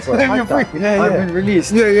released. You're free. I've been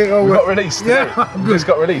released. Yeah. We got released. Yeah. Just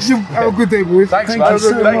got released. Have a good day, boys. Thanks, man.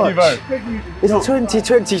 Thank you, bro. It's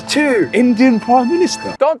 2022. Indian Prime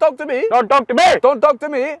Minister. Don't talk to me. Don't talk to me. Don't talk to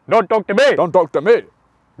me. Don't talk to me. Don't talk to me.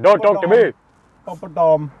 Don't talk to me. Papa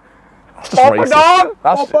Dom. That's just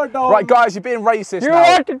racist. Right, guys, you're being racist now.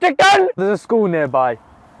 want a chicken? There's a school nearby.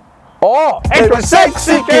 Oh, it was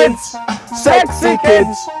sexy kids,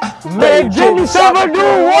 made Jimmy Summer do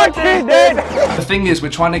what he did. The thing is, we're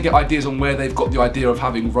trying to get ideas on where they've got the idea of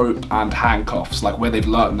having rope and handcuffs, like where they've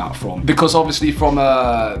learned that from. Because obviously from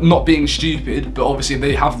not being stupid, but obviously if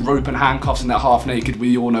they have rope and handcuffs and they're half naked,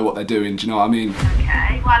 we all know what they're doing, do you know what I mean?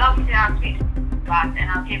 Okay, well obviously I'll speak to about it and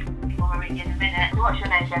I'll give people a ring in a minute. What's your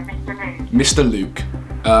name, Jeff? Mr. Luke?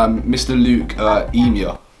 Mr. Luke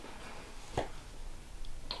Emir.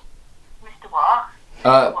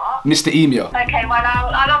 What? Mr. Emir. Okay, well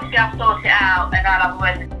I'll obviously sort it out and I'll have a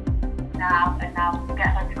word now and I'll get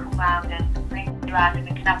her to come round and bring you around and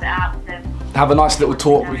we can have it out with them. Have a nice little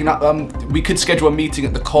talk. We could schedule a meeting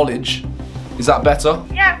at the college. Is that better?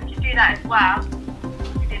 Yeah, we could do that as well.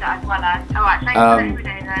 We could do that as well as. Alright, thanks for letting me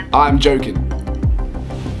know then. I'm joking.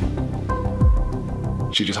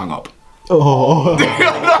 She just hung up. Oh.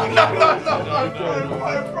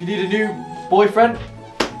 You need a new boyfriend?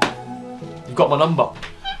 You've got my number.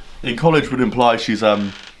 In college would imply she's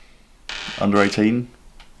under 18.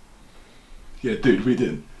 Yeah, dude, we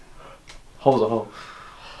did. Hole's a hole.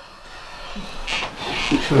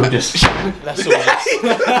 That's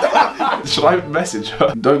all. Should I message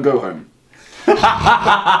her? Don't go home. Wait,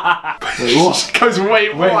 what? Goes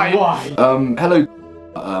wait, why? Hello.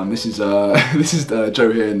 This is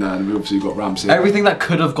Joe here, and we obviously got Rampz here. Everything that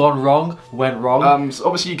could have gone wrong went wrong. So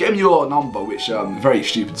obviously you gave me your number, which very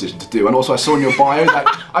stupid decision to do. And also I saw in your bio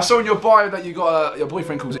that you got your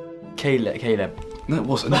boyfriend calls it Caleb. No, it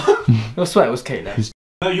wasn't. I swear it was Caleb.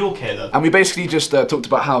 No, you're Caleb. And we basically just talked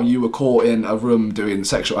about how you were caught in a room doing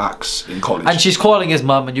sexual acts in college. And she's calling his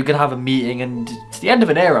mum, and you can have a meeting, and it's the end of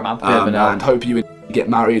an era, man. And hope you get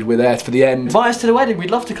married. We're there for the end. Invite us to the wedding.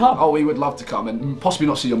 We'd love to come. Oh, we would love to come, and possibly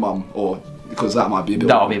not see your mum, or because that might be a bit.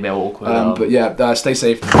 That'll be a bit awkward. But yeah, stay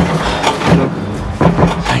safe. Thank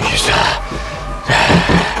you, sir.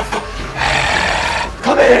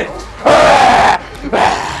 Come in.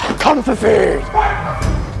 Come for food.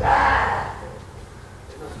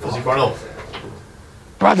 Has he run off?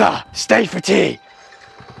 Brother, stay for tea.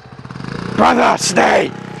 Brother,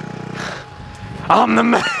 stay. I'm the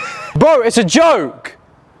man. Bro, it's a joke.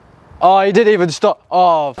 Oh, he didn't even stop.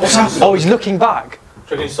 Oh, what's happening? Oh, he's looking back.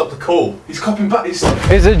 Trying to stop the call. He's copping back. It's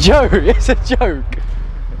a joke. It's a joke.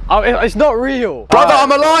 Oh, it's not real. Brother,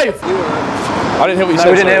 I'm alive. I didn't hear what you said.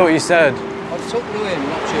 We didn't hear what you said. I was talking to him,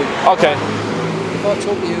 not you. Okay. If I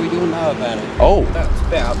talk to you, you'll know about it. Oh. That's a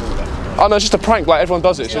bit out of order. Oh no, it's just a prank. Like everyone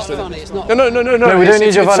does it. It's just funny. It's not. No. No, we don't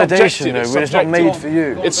need your validation. It's It's not made for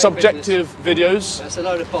you. It's subjective videos. That's a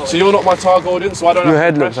load of bollocks. So you're not my target audience, so I don't Your have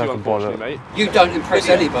head to looks impress like you, a bollock. unfortunately, mate. You don't impress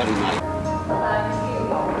anybody, mate.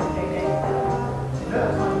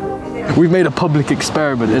 We've made a public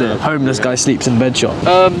experiment, innit? Homeless guy sleeps in bed shop.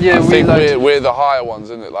 Yeah, I think we're the higher ones,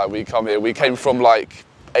 isn't it? Like we come here. We came from like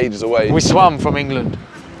ages away. We swam from England.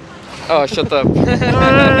 Oh, shut up.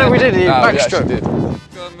 No, we didn't. We Backstroke. actually did.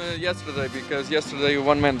 Come yesterday because yesterday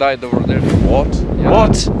one man died over there. What? Yeah.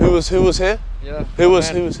 What? Who was here? Yeah. Who was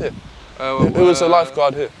here? Who was the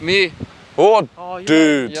lifeguard here? Me. Oh,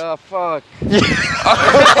 dude. Yeah, fuck.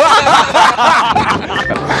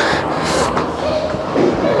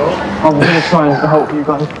 I'm gonna try and help you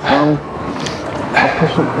guys. I'll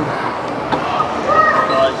push something.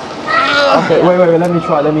 Okay, wait, let me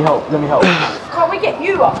try. Let me help. Can't we get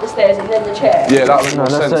you up the stairs and then the chair? Yeah, that would make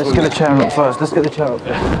sense. Let's get the chair up first. Let's get the chair up.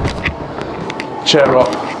 Chair up.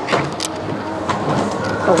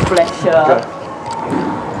 Oh, bless you. Okay.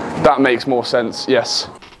 That makes more sense. Yes.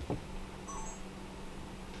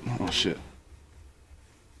 Oh shit.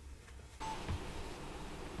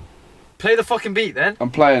 Play the fucking beat then.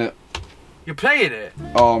 I'm playing it. You're playing it?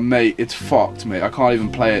 Oh mate, it's fucked, mate. I can't even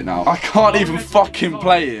play it now. I can't even fucking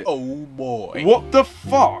play it. Oh boy. What the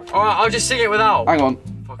fuck? Alright, I'll just sing it without. Hang on.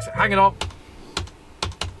 Fuck's sake, hang it on.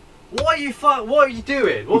 What are you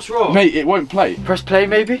doing? What's wrong? Mate, it won't play. Press play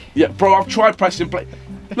maybe? Yeah, bro, I've tried pressing play.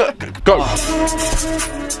 Look, go.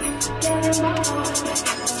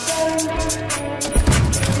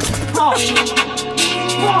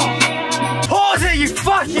 Pause it, you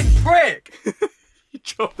fucking prick! You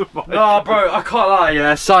dropped the mic. Nah, bro, I can't lie,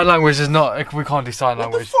 yeah. Sign language is not. We can't do sign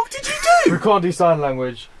language. What the fuck did you do? We can't do sign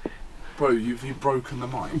language. Bro, you've broken the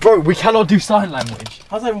mic. Bro, we cannot do sign language.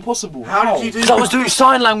 How's that even possible? How did you do that? Because I was doing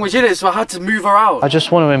sign language in it, so I had to move her out. I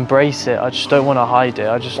just want to embrace it. I just don't want to hide it.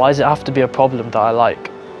 Why does it have to be a problem that I like?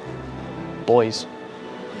 Boys.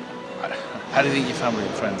 How do you think your family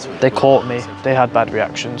and friends would? They caught me. They had bad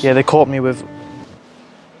reactions. Yeah, they caught me with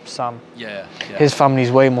Sam. Yeah. His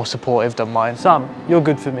family's way more supportive than mine. Sam, you're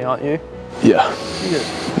good for me, aren't you? Yeah.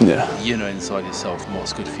 Yeah. You know inside yourself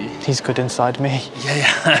what's good for you. He's good inside me.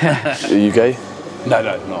 Yeah. Are you gay? No.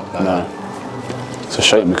 It's a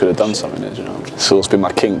shame we could have done something there, do you know? It's always been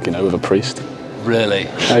my kink, you know, with a priest. Really?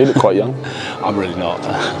 No, you look quite young. I'm really not.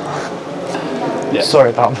 Yeah. Sorry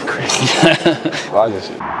about me, Chris. I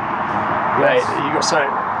just... Mate, you got so.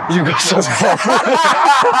 You got so.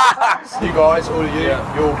 You guys, all of you,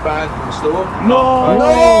 you're banned from the store. No! I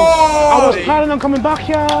was planning on coming back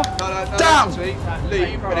here. No. Damn!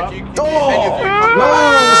 Leave. And if you, No! any of you, No,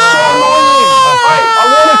 it's so annoying! I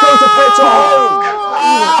want to go to Peter home!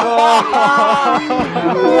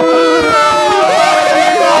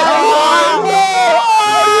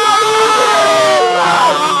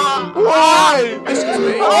 Why? Excuse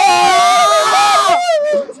me.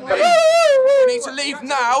 You need to leave leave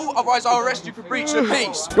now, otherwise I'll arrest you for breach of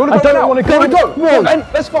peace. You wanna go? I don't want to go. Come on, then.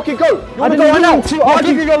 Let's fucking go. You wanna go right now? Why'd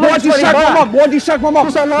you shag my mum? Why'd you shag my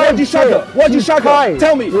mum? Why'd you shag her? Why'd you shag her?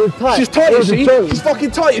 Tell me. She's tight, is she? She's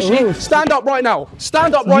fucking tight, is she? Stand up right now.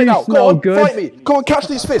 Stand up right now. Go on, fight me. Go on, catch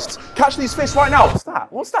these fists. Catch these fists right now. What's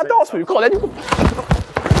that? What's that dance move? Go on, then.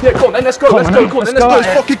 Yeah, go on, then let's go. Let's go. Go on, then let's go. Let's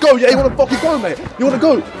fucking go. Yeah, you wanna fucking go, mate? You wanna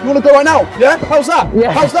go? You wanna go right now? Yeah? How's that?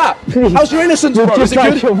 Yeah. How's that? How's your innocence, bro? Is it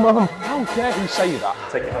good? Your mum. How dare you say that?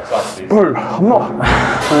 Take it outside, please. Bro, I'm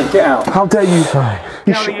not. Get out. How dare you?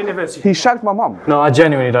 He shagged my mum. No, I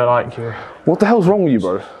genuinely don't like you. What the hell's wrong with you,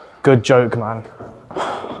 bro? Good joke, man.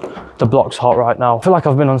 The block's hot right now. I feel like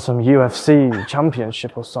I've been on some UFC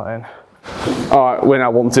championship or something. Alright, we're now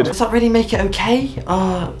wanted. Does that really make it okay?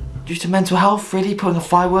 Due to mental health, really putting a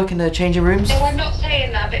firework in the changing rooms? No, I'm not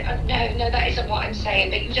saying that, but no, that isn't what I'm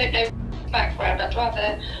saying, but you don't know background. I'd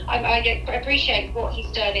rather, I appreciate what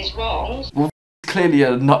he's done is wrong. Well, clearly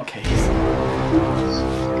a nutcase.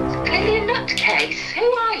 Clearly a nutcase? Who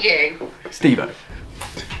are you? Steve-O.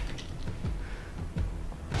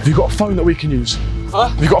 Have you got a phone that we can use? Huh?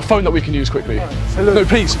 Have you got a phone that we can use quickly? No,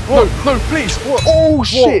 please. No, please. What? Oh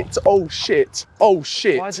shit. Oh shit. Oh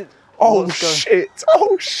shit. Why is it? Oh shit.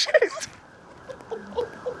 Oh shit.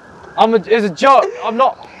 It's a joke. I'm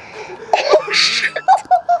not. Oh shit.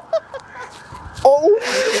 Oh.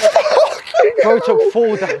 Bro took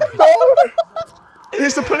 4 damage.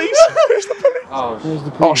 Here's the police. Here's the police.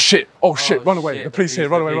 Oh shit. Oh shit. Run away. The police here.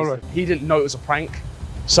 Run away. Run away. He didn't know it was a prank.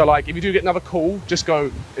 So like, if you do get another call, just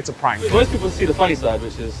go, it's a prank. Most people see the funny side,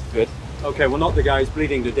 which is good. Okay, well, not the guy who's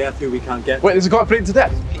bleeding to death who we can't get. Wait, there's a guy bleeding to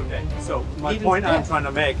death? Okay, so my point I'm trying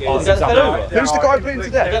to make is... Who's the guy bleeding to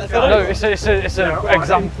death? No, it's an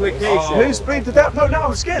example. Who's bleeding to death? No,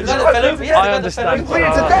 I'm scared. I understand. Who's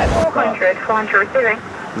bleeding to death? 100 receiving.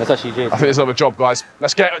 That's actually Jason. I think it's another job, guys.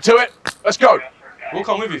 Let's get to it. Let's go. We'll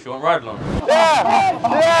come with you if you want, ride along. Yeah!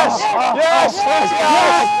 Yes! Yes!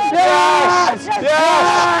 Yes! Yes!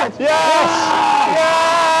 Yes! Yes!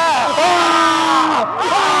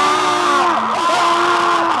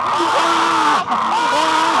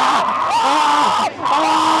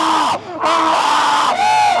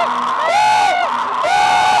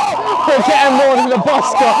 They're getting more than the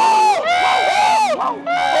busker.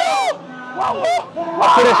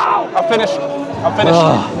 I finished.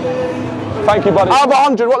 Thank you, buddy. Out of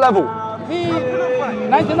 100, what level?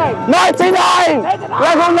 99! 99!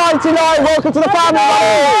 Level 99! Welcome to the family,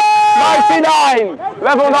 buddy! 99!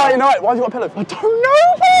 Level 99! Why's you got a pillow? I don't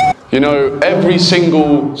know! You know, every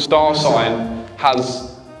single star sign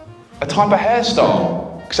has a type of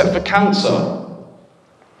hairstyle, except for Cancer.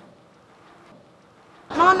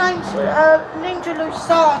 My name's Linda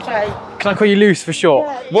Lusardi. Can I call you Loose for short?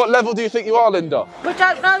 Yeah. What level do you think you are, Linda? We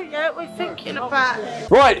don't know yet, we're thinking about it.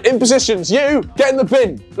 Right, in positions, you, get in the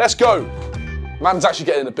bin. Let's go. Man's actually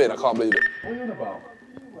getting in the bin, I can't believe it. What are you on about?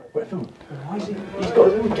 Wait, Phil, why is he? He's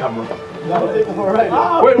got his own camera.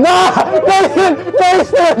 Nah! Nathan!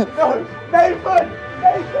 Nathan! No, Nathan!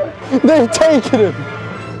 They've taken him!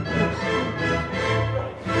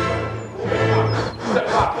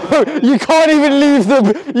 You can't even leave them.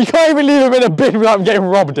 You can't even leave them in a bin without getting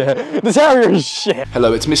robbed here. This area is shit.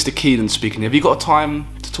 Hello, it's Mr. Keenan speaking. Have you got a time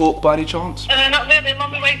to talk by any chance? Not really. I'm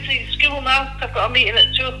on my way to school now. I've got a meeting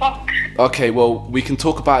at 2 o'clock. Okay, well, we can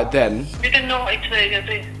talk about it then. You've been naughty today, have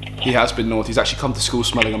you? He has been naughty. He's actually come to school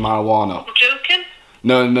smelling of marijuana. I'm joking?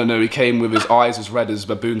 No. He came with his eyes as red as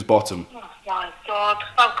baboon's bottom. Oh my God.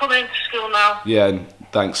 I'm coming into school now. Yeah,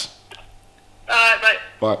 thanks. Right.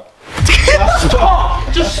 Bye.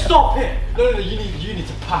 Stop! Just stop it! No, you need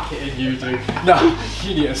to pack it in, you do. No,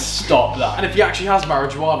 you need to stop that. And if he actually has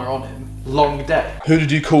marijuana on him, long day. Who did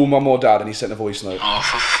you call, mum or dad? And he sent a voice note. Oh,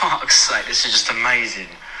 for fuck's sake, this is just amazing.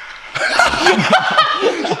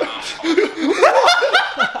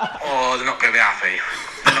 Oh, they're not going to be happy.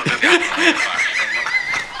 They're not going to be happy.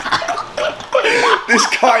 This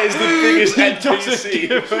guy is the biggest NPC.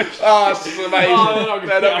 Oh, this is amazing.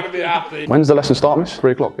 They're not going to be happy. When's the lesson start, miss?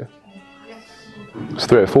 3 o'clock, yeah? It's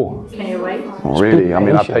 3 or 4. Can you wait? Oh, really? I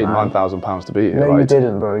mean, I paid £9,000 to be here, No, right? you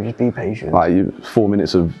didn't, bro. Just be patient. Like, 4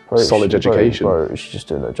 minutes of solid education. Bro, she's just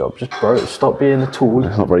doing her job. Just, bro, stop being the tool.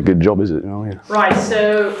 It's not a very good job, is it? You know, yeah. Right,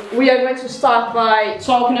 so we are going to start by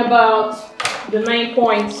talking about the main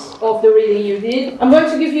points of the reading you did. I'm going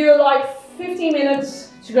to give you like 15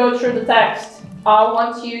 minutes to go through the text. I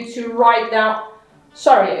want you to write down.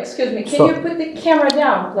 Sorry, excuse me. Can you put the camera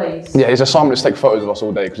down, please? Yeah, his assignment is to take photos of us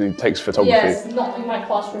all day because he takes photography. Yes, not in my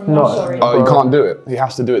classroom. No. I'm sorry. Oh, you can't do it. He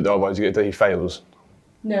has to do it though, otherwise he fails.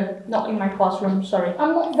 No, not in my classroom, sorry.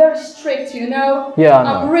 I'm not very strict, you know? Yeah, I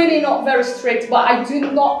know. I'm really not very strict, but I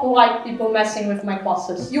do not like people messing with my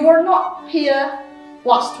classes. You were not here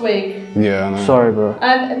last week. Yeah, I know. Sorry, bro.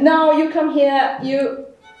 And now you come here, you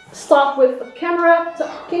start with a camera.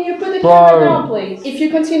 Can you put the camera down, please? If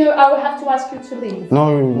you continue, I will have to ask you to leave.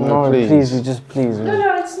 No, please. Please.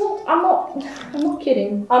 No, it's not. I'm not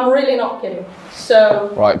kidding. I'm really not kidding.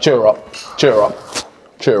 So. Right, cheer up. Cheer up.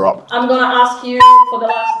 Cheer up. I'm gonna ask you for the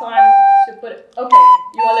last time to put it. Okay,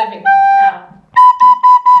 you are leaving now.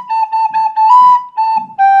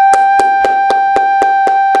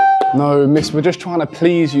 No, miss, we're just trying to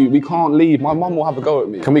please you. We can't leave. My mum will have a go at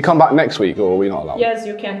me. Can we come back next week or are we not allowed? Yes,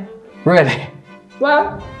 you can. Really?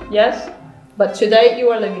 Well, yes, but today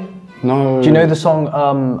you are leaving. No. Do you know the song,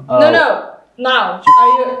 No, now. Are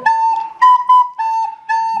you...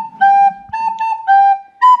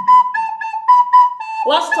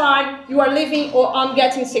 Last time, you are leaving or I'm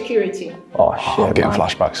getting security. Oh shit, I'm getting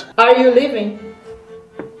flashbacks. Are you leaving?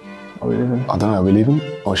 Are we leaving? I don't know, are we leaving?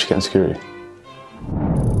 Or is she getting security?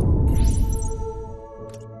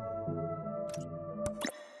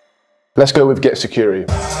 Let's go with get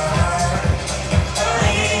security.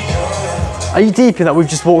 Are you deep in that we've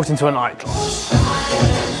just walked into a nightclub?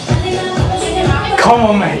 Come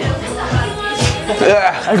on, mate.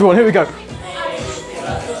 Yeah. Everyone, here we go.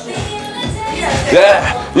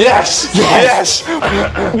 Yeah. Yes. Yes.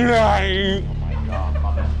 Yes.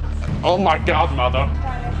 Oh my God, mother.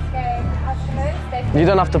 You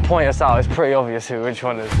don't have to point us out. It's pretty obvious which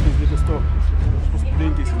one is. This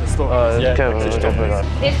one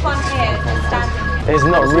here is standing. It's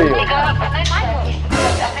not real.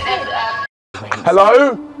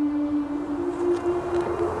 Hello?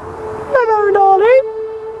 Hello, darling.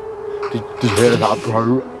 Did you hear that,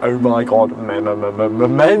 bro? Oh my God,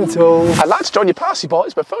 mental. I'd like to join your party,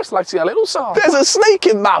 boys, but first I'd like to see a little song. There's a snake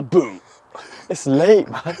in my boot. It's late,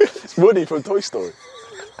 man. It's Woody from Toy Story.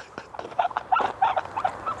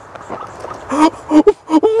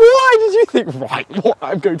 Why did you think, right, what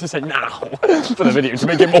I'm going to say now for the video to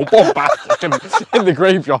make it more bombastic in the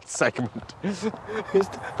graveyard segment is the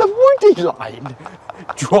Woody line.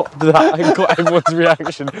 Dropped that and got everyone's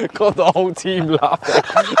reaction, got the whole team laughing.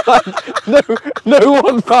 Like, no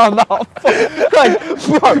one found that funny. Like,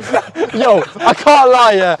 bro, yo, I can't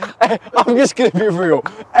lie here. I'm just gonna be real.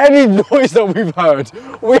 Any noise that we've heard,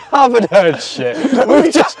 we haven't heard shit.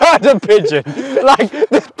 We've just heard a pigeon. Like,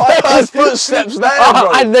 I heard footsteps there,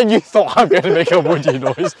 bro. And then you thought I'm going to make a Woody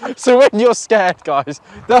noise. So when you're scared, guys,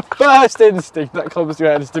 the first instinct that comes to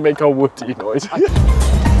your head is to make a Woody noise.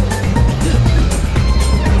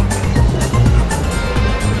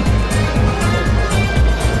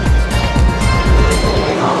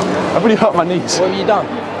 I've really hurt my knees. What have you done?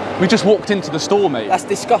 We just walked into the store, mate. That's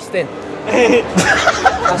disgusting.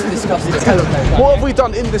 That's disgusting. What have we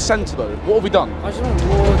done in the centre, though? What have we done? I just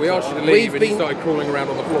want We asked you to leave and you started crawling around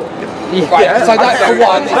on the floor. Right, so that's the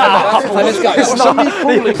one. So let's go. It's not me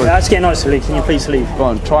crawling. That's getting nice, Lee. Can you please leave? Go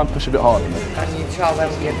on, try and push a bit harder. Can you tell them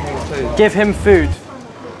to give him food? Give him food.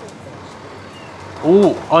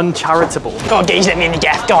 Ooh, uncharitable. Go on, get let me in the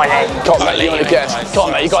gaff. Go on, then. Go on, mate, you want to guess? Go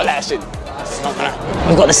on, mate, you got to let us in.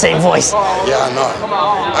 We've got the same voice. Yeah, I know.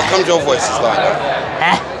 How comes your voice is like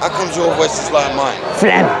that? How comes your voice is like mine?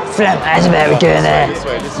 Phlegm. That's very good there.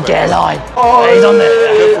 Get a line. Oh, he's on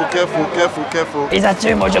there. Careful. He's had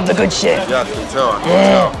too much of the good shit. Yeah, I can tell.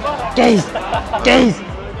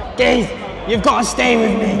 Gaze, you've got to stay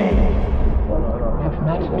with me. I've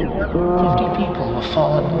met 50 people who have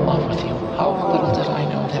fallen in love with you. How little did I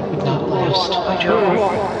know that would not last. I tried.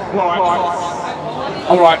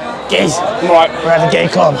 I'm right. Gaze. I'm right. We're at the gay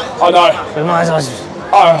club. I know. We might as well just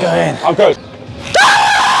go in. I'm good.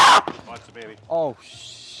 Oh,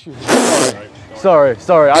 shoot. Sorry,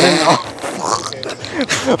 I didn't know.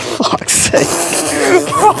 Fuck's sake.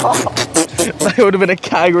 That would have been a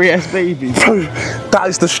category-S baby. Bro, that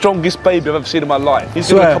is the strongest baby I've ever seen in my life. He's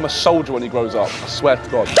going to become a soldier when he grows up. I swear to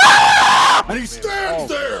God. And he stands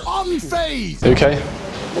there, unfazed. You okay?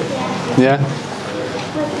 Yeah?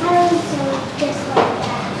 My parents are just like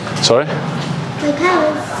that. Sorry? My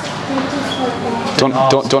parents are just like that. Do you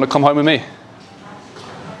want to come home with me?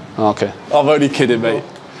 Oh, okay. I'm only kidding, mate.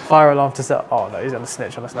 Fire alarm to set. Oh no, he's gonna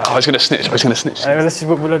snitch on us now. Oh, he's gonna snitch. Let's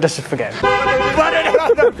just forget him.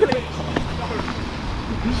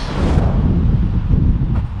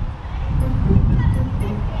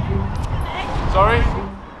 Sorry?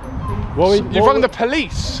 You're running the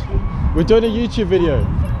police. We're doing a YouTube video.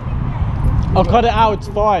 I'll cut it out, it's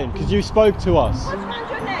fine, because you spoke to us.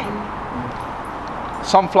 What's your name?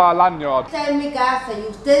 Sunflower Lanyard. Esta es mi casa y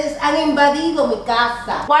ustedes han invadido mi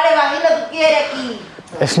casa. ¿Cuál evangelio tú quieres aquí?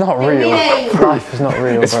 It's not real. Life is not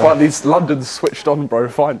real, It's bro. finally, London's switched on, bro,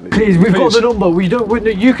 finally. Please, we've got the number.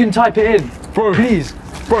 You can type it in. Bro, please.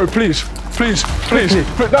 Bro, please.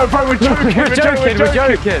 No, bro, we're joking. We're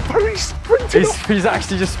joking. Bro, he's sprinted off. He's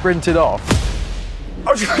actually just sprinted off.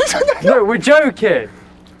 No, we're joking.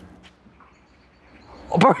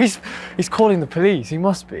 Oh, bro, he's calling the police. He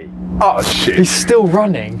must be. Oh, shit. He's still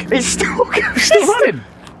running. He's still running.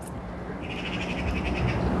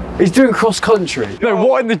 He's doing cross country. No,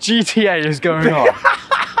 what in the GTA is going on?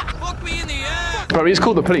 Bro, he's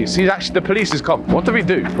called the police. The police has come. What do we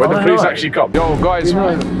do when the police actually come? Yo, guys,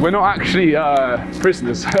 we're not actually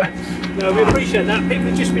prisoners. No, we appreciate that. People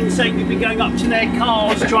have just been saying we've been going up to their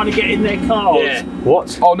cars, trying to get in their cars. Yeah.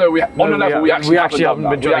 What? Oh no, on a level we actually haven't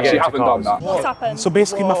been trying to get into cars. What's happened? So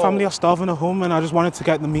basically, my family are starving at home, and I just wanted to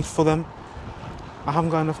get the meat for them. I haven't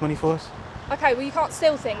got enough money for us. Okay, well you can't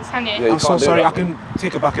steal things, can you? Yeah, I'm so sorry. I can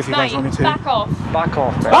take it back if you guys want me to. Back off. Back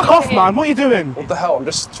off. Bro. Back off, man. What are you doing? What the hell? I'm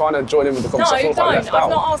just trying to join in with the conversation. No, don't. I've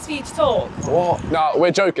not asked for you to talk. What? No,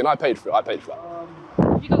 we're joking. I paid for it. Have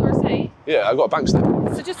you got the receipt? Yeah, I got a bank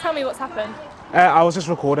statement. So just tell me what's happened. I was just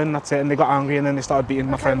recording. That's it. And they got angry, and then they started beating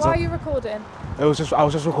my friends Why up. are you recording? I was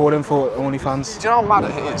just recording for OnlyFans. Do you know how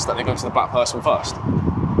mad it is that they go to the black person first?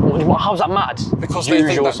 How's that mad? Because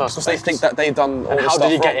they think that they've done all and this how stuff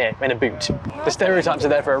did he get wrong. here in a boot? The stereotypes are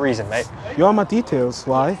there for a reason, mate. You want my details?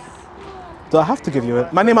 Why? Do I have to give you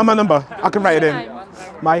it? My name and my number. I can write it in.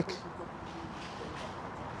 Mike.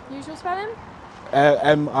 Usual spelling?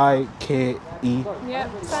 M-I-K-E.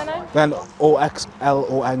 Yep. Surname? Then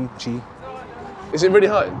O-X-L-O-N-G. Is it really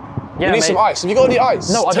hurting? Yeah, you need some ice. Have you got any ice?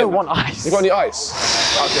 No, I don't want ice. You got any ice?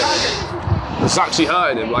 Okay. It's actually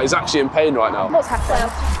hurting him. Like he's actually in pain right now. What's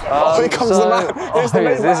happened? Oh, here comes the man. Here's the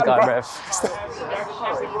main this man, guy, bro. It's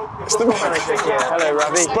the man. Hello,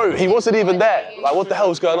 Ravi. Bro, he wasn't even there. Like, what the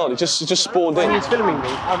hell's going on? He just spawned in. He's filming me.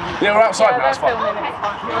 Yeah, we're outside now. It's fine.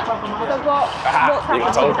 So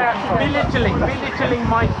what's happening? Belittling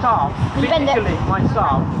my staff. Belittling my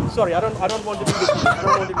staff. Sorry, I don't want to do this.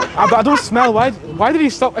 I don't smell. Why did he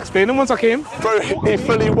stop explaining once I came? Bro, he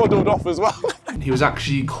fully waddled off as well. He was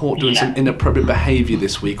actually caught doing some inappropriate behaviour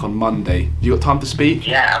this week on Monday. You got time to speak?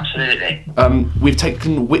 Yeah, absolutely. We've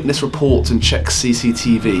taken witness reports and checked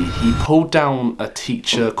CCTV. He pulled down a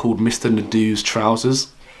teacher called Mr. Nadu's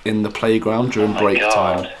trousers in the playground during break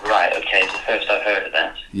time. Right, okay, it's the first I've heard of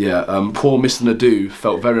that. Yeah, poor Mr. Nadu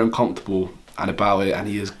felt very uncomfortable about it, and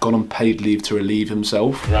he has gone on paid leave to relieve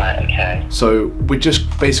himself. Right, okay. So we're just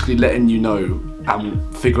basically letting you know and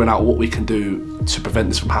figuring out what we can do to prevent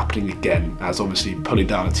this from happening again, as obviously pulling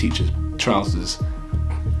down a teacher's trousers.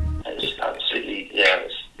 It's absolutely, yeah.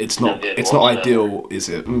 It's not ideal, is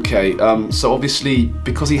it? Okay, so obviously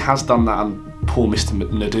because he has done that and poor Mr.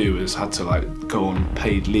 Nadu has had to like go on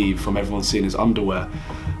paid leave from everyone seeing his underwear,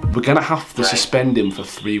 we're gonna have to suspend him for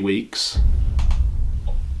 3 weeks.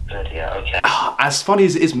 Yeah, okay. As funny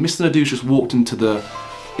as it is, Mr. Nadu's just walked into the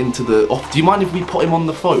off. Do you mind if we put him on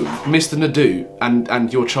the phone, Mr. Nadu,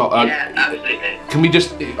 and your child? Yeah, absolutely. Can we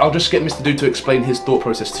I'll just get Mr. Nadu to explain his thought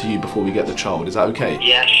process to you before we get the child. Is that okay?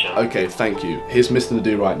 Yeah, sure. Okay, thank you. Here's Mr.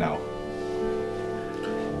 Nadu right now.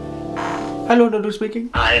 Hello, Nadu speaking.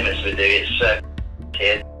 Hi, Mr. Nadu. It's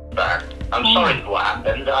here. Back. I'm sorry for what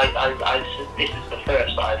happened. This is the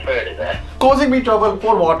first I've heard of it. Causing me trouble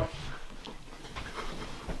for what?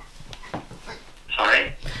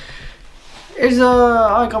 Sorry? It's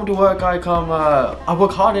I come to work, I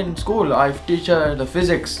work hard in school, I teach the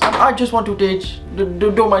physics. I just want to teach,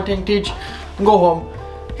 do my thing, teach, go home.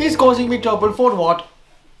 He's causing me trouble for what?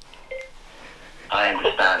 I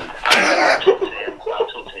understand. I'll talk to him. I'll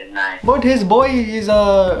talk to him now. But his boy is,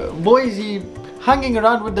 he hanging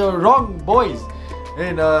around with the wrong boys.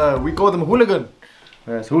 And we call them hooligan.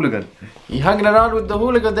 Yes, hooligan. He hanging around with the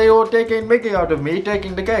hooligan, they all taking Mickey out of me,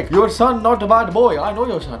 taking the cake. Your son not a bad boy, I know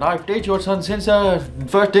your son. I've taught your son since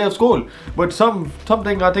first day of school. But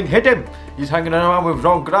something I think hit him. He's hanging around with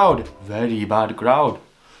wrong crowd. Very bad crowd.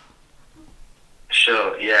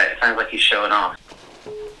 Sure, yeah, it sounds like he's showing off.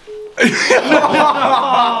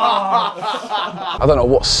 I don't know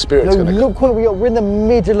what spirit's gonna look, we're in the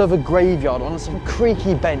middle of a graveyard on some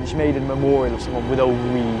creaky bench made in memorial of someone with a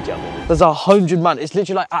Ouija board. There's 100 man. It's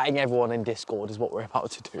literally like adding everyone in Discord is what we're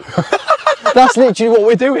about to do. That's literally what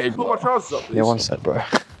we're doing. Put my trousers up, please. Yeah, one sec, bro.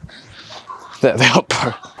 They're up,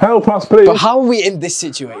 bro. Help us, please. But how are we in this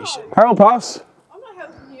situation? Help us. I'm not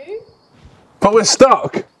helping you. But we're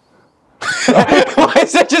stuck. Why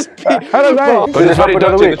is it just hello, mate. But it's ready,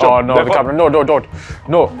 oh no, the camera. No. No,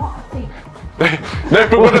 we're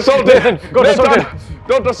gonna assault it.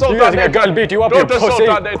 Don't assault that. You girl beat you up, you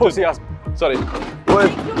pussy ass. Sorry. Take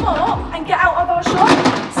your mop and get out of our shop.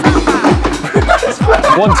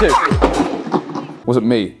 1-2. Wasn't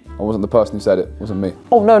me. I wasn't the person who said it. It wasn't me.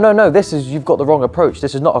 Oh, no. You've got the wrong approach.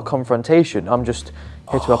 This is not a confrontation. I'm just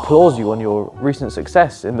here to applaud you on your recent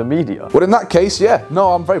success in the media. Well, in that case, yeah.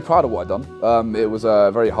 No, I'm very proud of what I've done. It was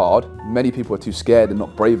very hard. Many people are too scared and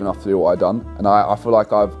not brave enough to do what I've done. And I feel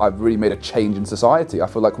like I've really made a change in society. I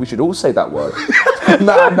feel like we should all say that word.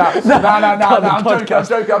 No, I'm joking.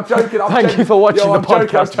 Thank you for watching the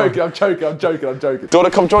podcast. I'm joking. Do you want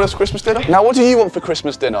to come join us for Christmas dinner? Now, what do you want for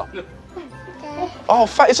Christmas dinner? Oh,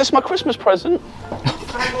 is this my Christmas present?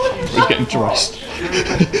 We're getting dressed.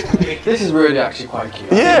 This is really actually quite cute.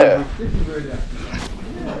 Yeah.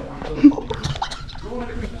 You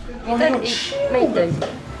don't eat meat, do you?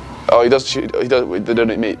 Oh, they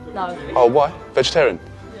don't eat meat? No. Oh, why? Vegetarian?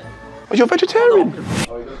 Yeah. Oh, you're vegetarian?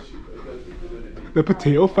 The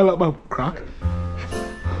potato fell out my crack.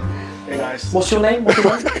 Hey guys. What's your name?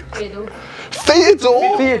 Theodore.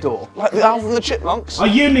 Theodore? Theodore? Like the Alvin and the Chipmunks? Oh,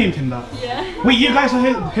 you named him that? Yeah. Wait, you guys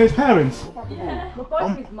are his parents? Yeah. We're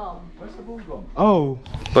both his mum. Where's the ball gone? Oh.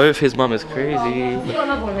 Both his mum is crazy. You got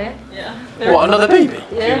another one here? Yeah. What, another baby?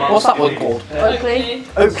 Yeah. What's that one called? Oakley.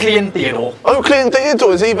 Oakley and Theodore. Oakley and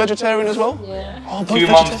Theodore, is he vegetarian as well? Yeah. Oh, Two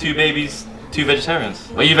mums, two babies, two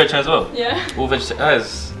vegetarians. Are you vegetarian as well? Yeah. All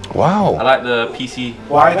vegetarians. Wow. I like the PC.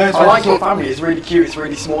 Why those? I like your family. It's really cute. It's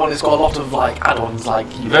really small, and it's got a lot of like add-ons. Like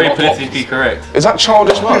Very politically correct. Is that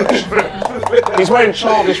childish merch? He's wearing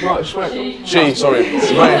childish merch. Sorry. He's wearing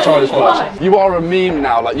childish merch. You are a meme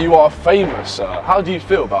now. Like you are famous, sir. How do you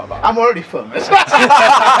feel about that? I'm already famous. in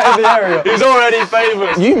the area. He's already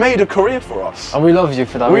famous. You made a career for us. And we love you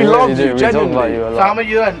for that. We love really you, do. genuinely. We talk about you a So lot. how many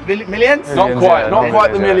you earn? Millions? Not quite. Yeah, Not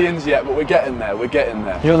quite the yeah. millions yet, but we're getting there. We're getting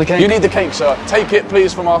there. You want the cake? You need the cake, sir. Take it,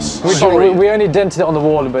 please, from us. Sorry. We only dented it on the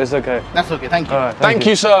wall, but it's okay. That's okay, thank you. Right, Thank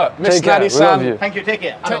you, sir. Miss Natty San. Thank you, take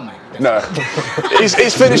care. I don't mind. No. he's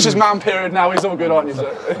finished his man period now. He's all good, aren't you, sir?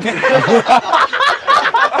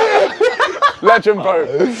 Legend, bro.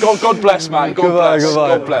 God bless, man.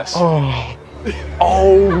 God bless.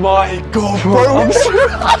 Oh my God, bro.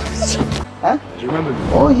 Huh? Do you remember me?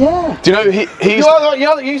 Oh yeah. Do you know he's He's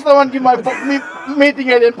the one give my meeting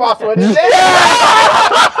alien password.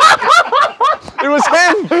 It was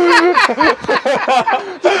him!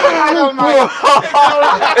 I don't mind.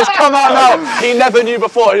 It's come out now. He never knew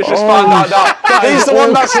before, he's just found out now. He's the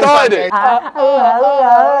one that started it.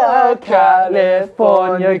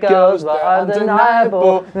 California girls are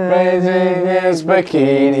undeniable, raising his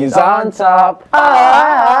bikinis on top.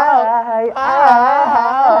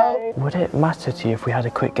 Would it matter to you if we had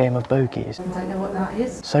a quick game of bogeys? I don't know what that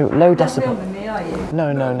is. So low decibel. You're filming me, are you?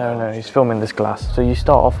 No, he's filming this glass. So you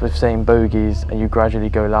start off with saying bogeys and you gradually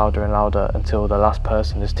go louder and louder until the last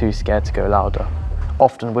person is too scared to go louder.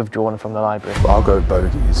 Often withdrawn from the library. I'll go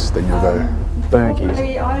bogeys, then you'll go bogeys.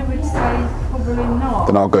 Probably, I would say probably not.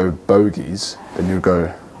 Then I'll go bogeys, then you go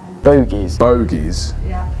bogeys. Bogeys.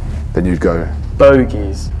 Yeah. Then you'd go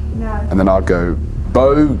bogeys. No. And then I'd go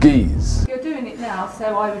bogeys. You're doing it now, so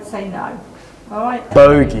I would say no. All right.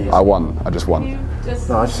 Bogeys. I won. I just won. No,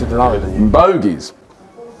 I just did louder than you. Bogeys.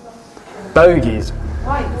 Bogeys.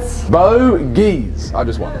 Right. Bogeys. I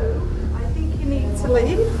just won. I think you need to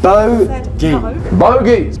leave. Bogeys.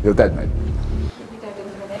 Bogeys. You're dead, mate.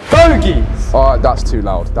 Bogeys. Oh, that's too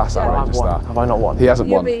loud. That's outrageous. That. Have I not won? He hasn't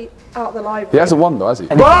You'll won. be out the library. He hasn't won though, has he?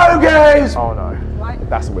 Bogeys! Oh no. Right.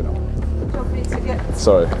 That's a winner. Do you want me to get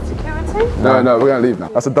Sorry. security? No, we're gonna leave now.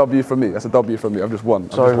 That's a W for me. That's a W for me. I've just won.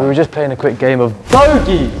 Sorry, we were just playing a quick game of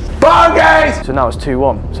bogeys. Bogeys! So now it's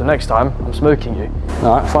 2-1. So next time, I'm smoking you.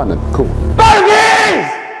 Alright, fine then. Cool. Bogeys!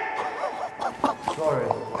 Sorry.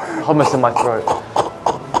 Hummus in my throat.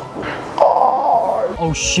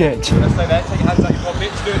 Oh shit. Let's stay there. Take your hands out your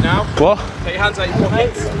pockets. Do it now. What? Take your hands out your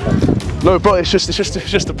pockets. No, bro, it's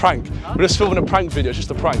just a prank. We're just filming a prank video. It's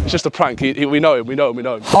just a prank. It's just a prank. We know him. We know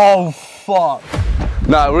him. Oh fuck.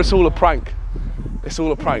 Nah, it's all a prank. It's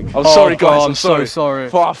all a prank. I'm Oh, sorry, guys. God, I'm sorry. so sorry. I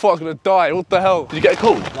thought I was gonna die. What the hell? Did you get a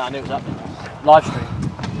call? Nah, I knew it was happening. Live stream.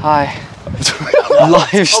 Hi.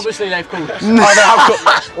 Live. Obviously they've called us. No, they have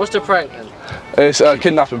got. What's the prank then? It's a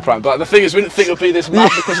kidnapping prank, but the thing is, we didn't think it would be this mad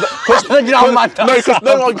because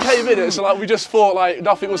no one came in it, so like we just thought like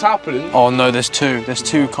nothing was happening. Oh no, there's two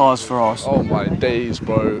cars for us. Oh my days,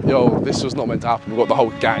 bro. Yo, this was not meant to happen. We've got the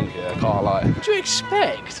whole gang here, can't lie. What do you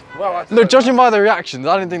expect? Well, No, judging by the reactions,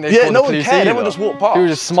 I didn't think they Yeah, called no the one police cared, either. everyone just walked past. People were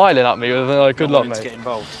just smiling at me with like, good luck, mate. Get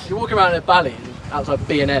involved. You're walking around at Bally outside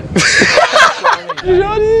B&M.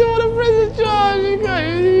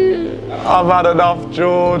 I've had enough,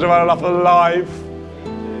 George. I've had enough of life.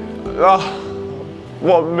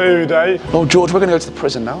 What mood, eh? Oh, George, we're going to go to the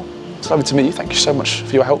prison now. It's lovely to meet you. Thank you so much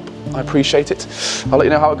for your help. I appreciate it. I'll let you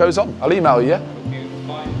know how it goes on. I'll email you, yeah?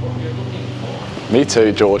 Me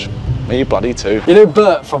too, George. Me bloody too. You know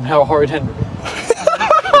Bert from How Horrid Henry?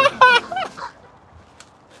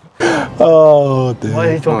 Oh dear. Why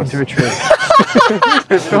is he talking to a tree?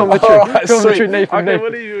 Film a tree, Nathan.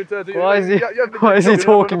 Why is he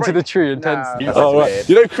talking to the tree intensely? Oh, right.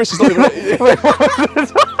 You know Chris is not even...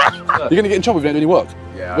 You're going to get in trouble if you don't do any work.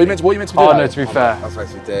 Yeah. What are you meant to be doing? Oh no, to be fair. I'm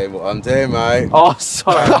supposed to be doing what I'm doing, mate. Oh,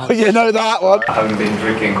 sorry. Oh, you know that one. I haven't been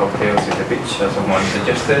drinking cocktails at the beach as someone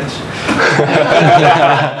suggested.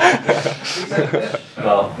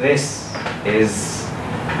 Well, this is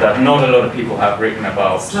that not a lot of people have written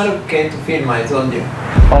about. It's not okay to film, I told you.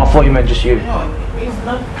 Oh, I thought you meant just you. No, it's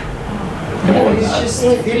not. No, it's just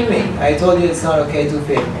filming. I told you it's not okay to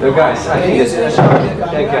film. Look, guys, I think it's a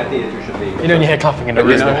idea you should leave. You know when you hear clapping in the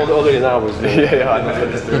room. Although now was yeah, I know.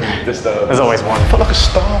 There's always one. Put like a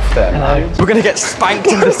staff there. Hello. We're gonna get spanked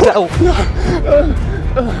in the cell.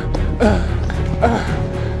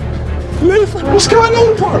 Liv, what's going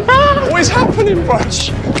on, bro? What is happening, bro?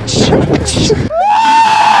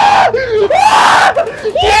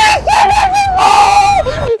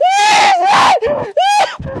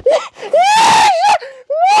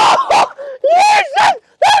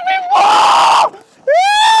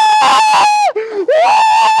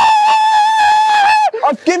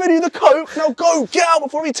 I've given you the coke, now go, get out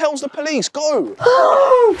before he tells the police, go!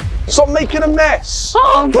 Stop making a mess!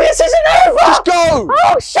 Oh, this isn't over! Just go!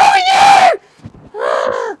 I'll show you!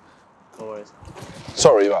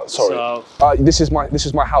 Sorry about sorry. This is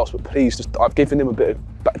my house, but please, just I've given him a bit of.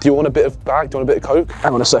 Do you want a bit of bag? Do you want a bit of coke?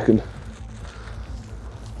 Hang on a second.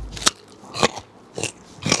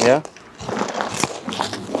 Yeah.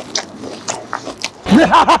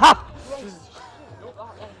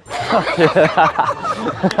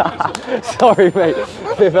 Sorry, mate.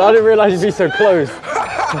 I didn't realise you'd be so close.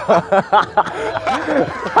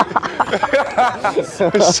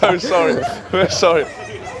 We're so sorry. We're sorry.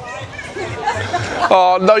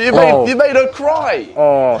 Oh no, you made her cry.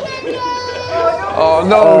 Oh. Oh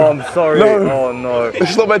no. Oh, I'm sorry. No. Oh no.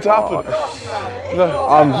 It's not meant to happen. No.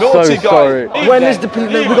 I'm Naughty so guy. sorry. When is the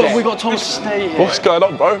police? We got told to stay here. What's going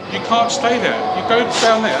on, bro? You can't stay there. You go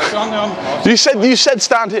down there. You said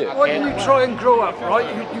stand here. Why don't you try and grow up, right?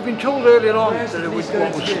 You've been told earlier on that it was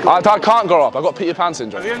what was good. I can't grow up. I've got Peter Pan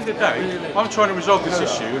syndrome. At the end of the day, I'm trying to resolve this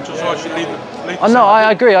issue and just I should leave Oh no,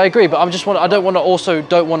 I agree, but I don't want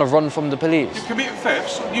to run from the police. You commit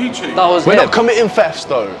thefts, you two. We're not committing thefts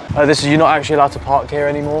though. You're not actually allowed to park here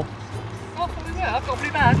anymore. Oh, we were. I've got a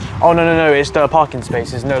blue badge. Oh no, it's the parking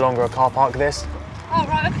space. It's no longer a car park. This. Oh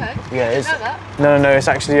right, okay. Yeah, it is. Know that. No, it's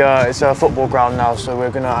actually it's a football ground now, so we're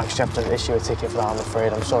gonna actually have to issue a ticket for that. I'm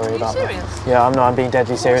afraid. I'm sorry about that. Yeah, I'm being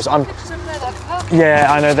deadly serious. Yeah,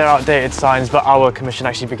 I know they're outdated signs, but our commission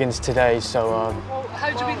actually begins today, so. Well, how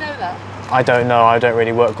do we know that? I don't know. I don't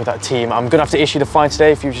really work with that team. I'm gonna have to issue the fine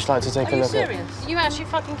today. If you'd just like to take a look. Are you serious? You actually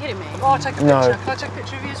fucking kidding me? Oh, I'll take a picture. No. Can I take a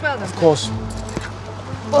picture of you as well then? Of course.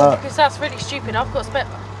 Well, because that's really stupid. I've got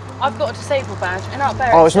a disabled badge, and out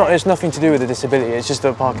there. Oh, it's nothing to do with the disability. It's just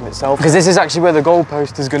the parking itself. Because this is actually where the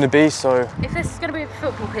goalpost is going to be. So. If this is going to be a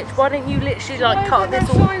football pitch, why don't you literally cut this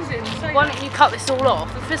all? Why don't you cut this all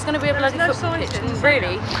off? If it's going to be a bloody football pitch, then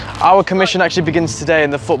really. Our commission actually begins today in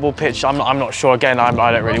the football pitch. I'm not sure. Again, I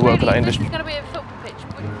don't really work with that industry. If it's going to be a football pitch,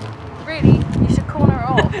 really, you should corner it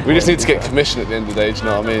off. We just need to get commission at the end of the day. Do you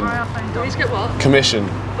know what I mean? Do we get what? Commission.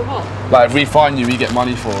 For what? Like if we fine you, we get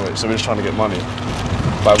money for it. So we're just trying to get money.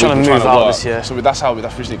 Like, trying to move out this year. So that's how we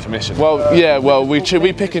need commission. Well, yeah. Well, we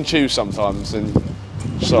pick and choose sometimes. And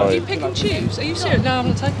sorry. You pick and choose? Are you serious? No, I'm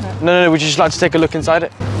not taking it. No. Would you just like to take a look inside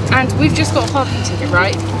it? And we've just got a parking ticket,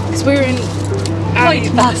 right? Because we're in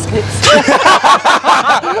plate baskets.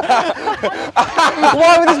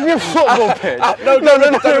 Why would this be a football pitch? No,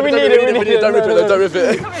 we need it. Don't rip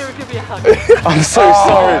it. Come here and give me a hug. I'm so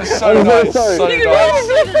sorry. So nice.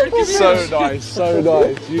 So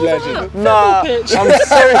nice. You legend. Nah, I'm so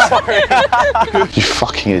sorry. You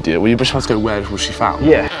fucking idiot. Were you just trying to go where was she found?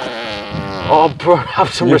 Yeah. Oh, bro,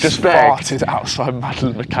 have some respect. You just farted outside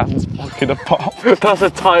Madeleine McCann's fucking apartment. That's a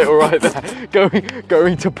title right there.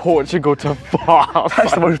 Going to Portugal to fart.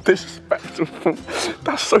 That's the most disrespectful.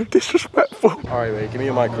 That's so disrespectful. Alright, mate, give me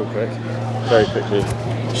your mic real quick. Very quickly.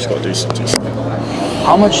 Just gotta do something.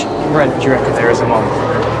 How much rent do you reckon there is a month?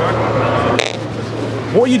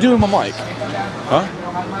 What are you doing with my mic? Huh?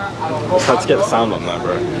 Just had to get the sound on that,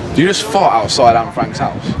 bro. Do you just fart outside Anne Frank's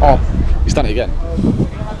house? Oh, he's done it again.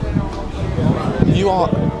 You are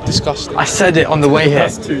disgusting. I said it on the way here.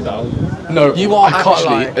 That's 2 down. No, you are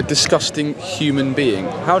actually a disgusting human being.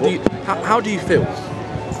 How do you feel?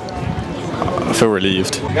 I feel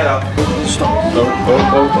relieved. Get out. Stop. Go.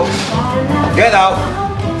 Get out.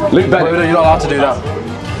 Luke Bennett. You're not allowed to do that.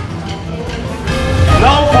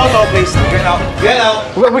 No photo, please. Get out. Get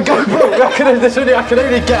out. Where we go, bro? I can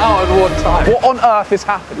only get out at one time. What on earth is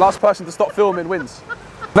happening? Last person to stop filming wins.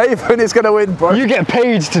 Nathan is going to win, bro. You get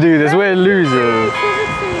paid to do this. We're losers.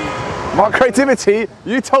 My creativity,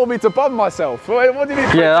 you told me to bum myself. What do you mean?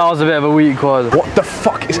 Yeah, that was a bit of a weak one. What the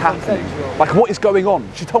fuck is happening? Like, what is going on?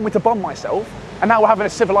 She told me to bum myself, and now we're having a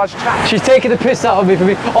civilised chat. She's taking the piss out of me for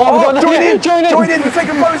me. Oh, join in! Join in! We're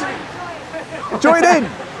taking photos! Join in!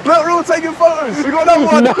 Look, we're all taking photos! We've got another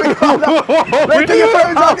one! Let's get your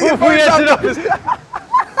phones out! Get your phones out!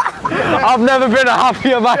 I've never been a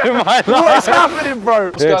happier man in my life. What is happening, bro?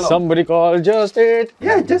 What's going on? Somebody called Just Eat.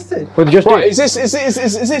 Yeah, just it. What just right, is this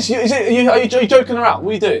are you joking around?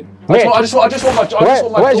 What are you doing? I just want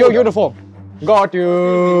my Where's your uniform? Got you.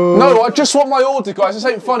 No, I just want my order, guys. This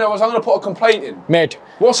ain't funny. I'm going to put a complaint in. Mate.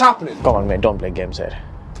 What's happening? Come on, mate. Don't play games here.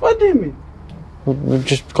 What do you mean?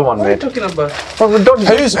 Just come on, mate. What are you talking about?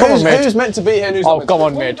 Who's meant to be here and who's not meant to be? Come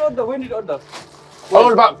on, mate. When did you order? I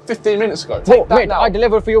ordered about 15 minutes ago. Take that mate, now. I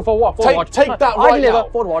delivered for you for what? Take that right now.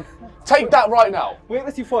 For what? Take that right now. Where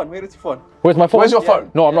is your phone? Where's my phone? Where's your phone?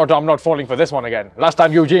 No, I'm not falling for this one again. Last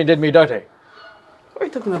time Eugene did me dirty. What are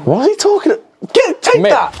you talking about? What are you talking about? Take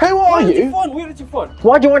that! Who are you? Where is your phone?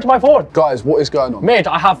 Why do you want my phone? Guys, what is going on? Mate,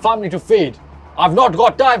 I have family to feed. I've not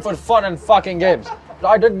got time for fun and fucking games.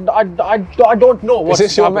 I don't know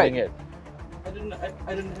what's happening here. I don't know,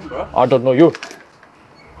 bro. I don't know you.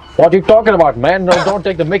 What are you talking about, man? No, don't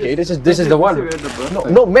take the mickey. This is the one.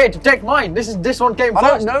 No, mate, take mine. This one came first.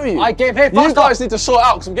 I don't know you. I came here first. You guys need to sort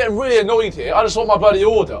out because I'm getting really annoyed here. I just want my bloody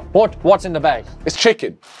order. What's in the bag? It's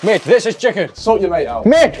chicken. Mate, this is chicken. Sort your mate out.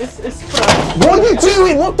 Mate! What are you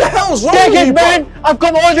doing? What the hell's wrong with you? Take it, man! I've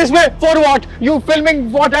come all this way for what? You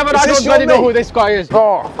filming whatever? I don't really know who this guy is.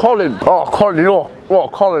 Oh, Colin. Oh, Colin. Oh,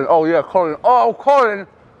 Colin. Oh, yeah, Colin. Oh, Colin.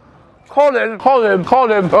 Colin.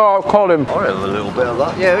 Oh, Colin. I'll have a little bit of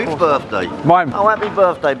that. Yeah, whose birthday? Mine. Oh, happy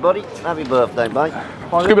birthday, buddy. Happy birthday, mate.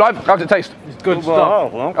 Scooby Live, how does it taste? It's good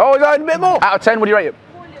stuff. Oh, a bit more. Out of 10, what do you rate it?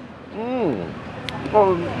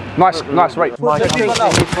 Nice rate.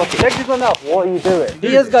 Take this one now. What are you doing?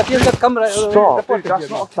 He has got camera. Stop.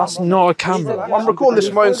 That's not a camera. I'm recording this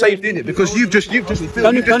for my own safety, innit? Because you've just taken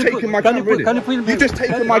my camera, innit? You've just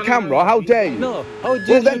taken my camera. How dare you? No. How dare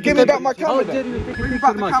you? Well, then give me back my camera. How dare you? Give me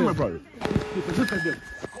back the camera, bro.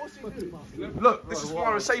 Look, this is for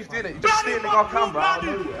our safety, innit? You're just stealing our camera out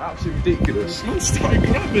of nowhere. Absolutely ridiculous. Don't start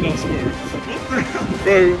grabbing us,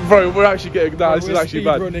 Bro, we're actually getting down. This is actually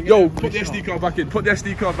bad. Yo, put the SD card back in. Put the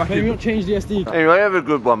SD card back in. Maybe not change the SD card. Anyway, have a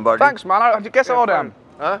good one, buddy. Thanks, man. Guess how old I am?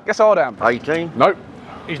 Huh? Guess how old I am? 18? Nope.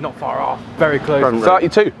 He's not far off. Very close.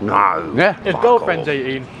 32. No. Yeah. His girlfriend's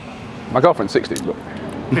 18. My girlfriend's 16. Look.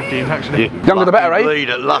 15 actually. Younger the better, eh? Lead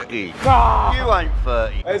at lucky. Ah. You ain't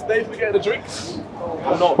 30. Is Dave getting the drinks?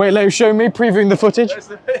 Wait, let you show me previewing the footage.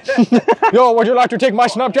 Yo, would you like to take my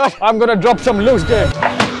Snapchat? I'm gonna drop some loose games.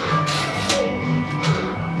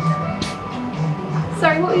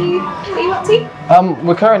 Sorry, what are you up to?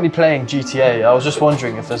 We're currently playing GTA. I was just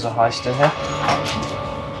wondering if there's a heist in here.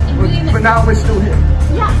 But now we're still here.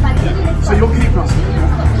 So you're keeping us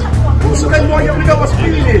here. So then why you know what's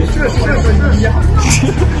feeling?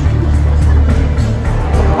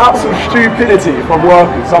 Absolute stupidity from work,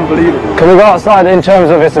 it's unbelievable. Can we go outside in terms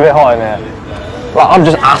of it's a bit hot in here? Like, I'm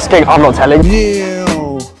just asking, I'm not telling.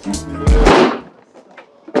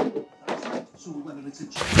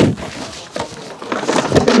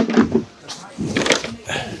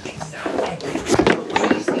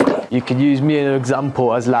 You could use me as an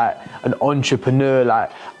example as like an entrepreneur. Like,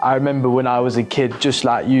 I remember when I was a kid, just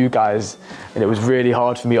like you guys, and it was really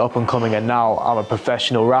hard for me up and coming, and now I'm a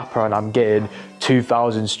professional rapper and I'm getting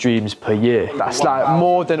 2,000 streams per year. That's like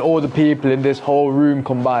more than all the people in this whole room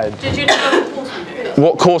combined. Did you know what course you do?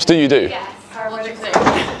 What course do you do? Yes, paramedic.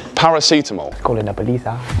 Paracetamol. Calling the police,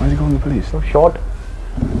 huh? Why is he calling the police? So short.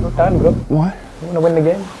 No time, bro. Why? You wanna win the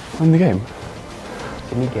game? Win the game?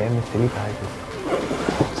 Silly game with silly prizes.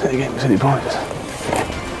 Silly game with silly prizes.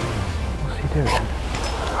 What's he doing?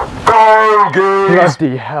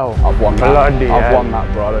 Bloody hell. I've won that. I've won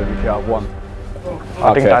that, bro. I don't even care. I've won.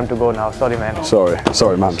 I think time to go now. Sorry, man. Sorry,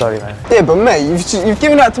 man. Sorry, man. Yeah, but mate, you've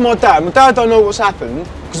given that to my dad. My dad don't know what's happened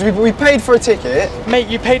because we paid for a ticket. Mate,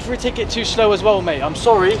 you paid for a ticket too slow as well, mate. I'm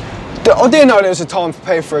sorry. I didn't know there was a time for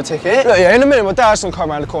pay for a ticket. Look, yeah, in a minute my dad's gonna come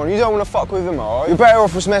around the corner. You don't want to fuck with him, alright? You're better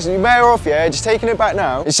off with messing. You're better off, yeah, just taking it back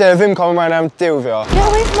now instead of him coming around having to deal with you. Get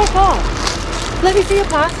away from my car. Let me see your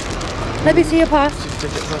pass. Let me see your pass.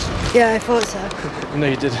 Yeah, I thought so. No,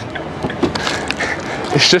 you didn't.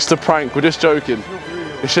 It's just a prank. We're just joking.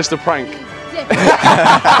 It's just a prank.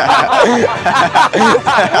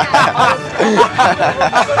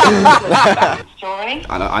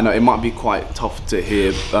 I know it might be quite tough to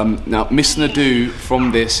hear. Now, Mr. Nadu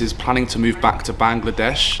from this is planning to move back to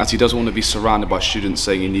Bangladesh as he doesn't want to be surrounded by students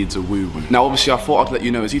saying he needs a woo-woo. Now, obviously, I thought I'd let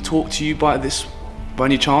you know. Has he talked to you by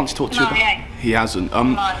any chance? Talked to you about? He hasn't.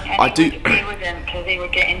 I do. Agree with him because he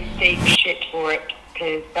would get in deep shit for it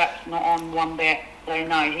because that's not on one bit. So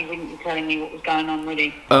no, he wouldn't be telling me what was going on, would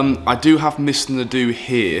he? I do have Mr. Nadu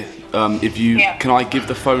here. If you can, I give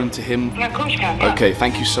the phone to him. Yeah, of course you can. Yeah. Okay,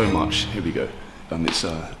 thank you so much. Here we go. It's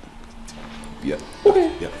yeah.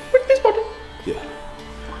 Okay. Yeah. With this button. Yeah.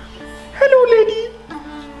 Hello, lady.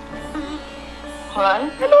 Hello?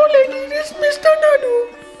 Hello, lady. This is Mr. Nadu.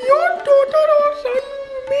 Your daughter or son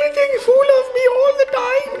making fool of me all the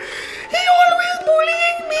time. He always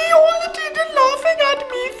bullying me, all the children laughing at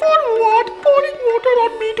me. For what? Pouring water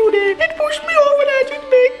on me today. It pushed me over the edge and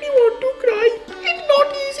made me want to cry. It's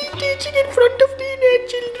not easy teaching in front of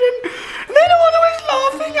teenage children. They're always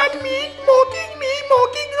laughing at me, mocking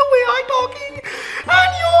the way I'm talking.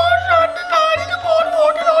 And your son decided to pour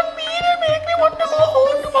water on me and make me want to go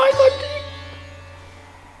home to my country.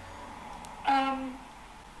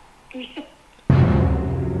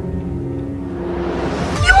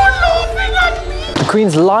 The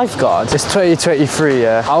Queen's lifeguard? It's 2023,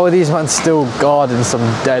 yeah. How are these men still guarding some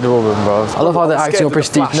dead woman, bro? I love how they're acting on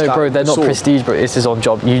prestige. No, bro, they're not prestige, bro. It's his own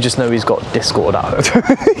job. You just know he's got Discord out.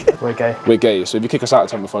 We're gay. We're gay, so if you kick us out,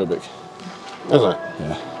 it's homophobic. Is it?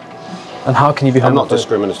 Yeah. And how can you be homophobic? I'm not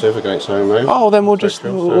discriminative against homo. Oh, then we'll just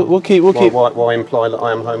we'll keep. Why imply that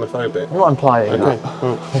I am homophobic? You're not implying. Okay.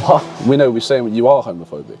 What? We know we're saying you are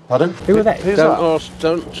homophobic. Pardon? Who are they? Who's that?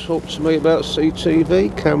 Don't talk to me about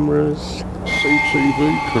CTV cameras.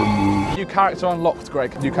 CTV cameras. New character unlocked,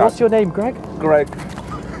 Greg. New character. What's your name, Greg? Greg.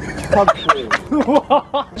 Have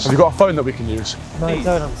you got a phone that we can use? No, I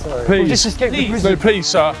don't, I'm sorry. Please. We'll just escape the prison. No, please,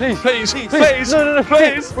 sir. Please. No,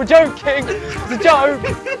 please. We're joking. It's a joke.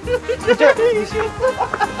 It's a joke.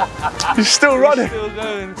 He's still running. Still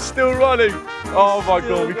going. Still running. Oh my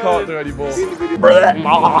God, we can't do anymore.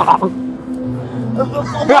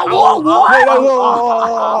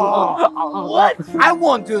 What? I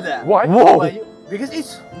won't do that. Why? Whoa. Because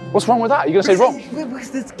it's... What's wrong with that? You're going to say wrong?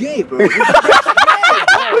 Because that's gay, bro.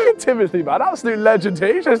 Look at Timothy, man. Absolute legend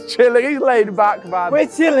here. He's just chilling. He's laid back, man. We're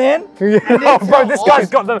chilling. Oh, bro, this guy's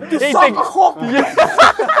got them. He thinks... Don't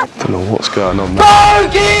know what's going on, man.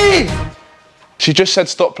 Bogey! She just said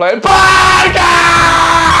stop playing. Bogey!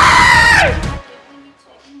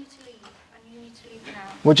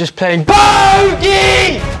 We're just playing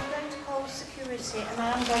Bogey!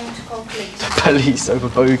 police over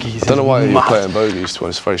bogeys. Don't know why you're playing bogeys to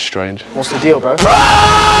us. It's very strange. What's the deal, bro?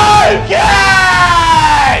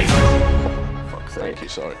 Thank you,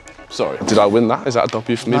 sorry. Sorry. Did I win that? Is that a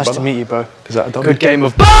W for me, Nice brother? to meet you, bro. Is that a W? Good game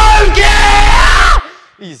of Bogey!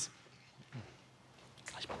 Ease.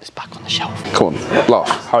 Let's put this back on the shelf. Come on,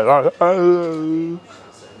 laugh.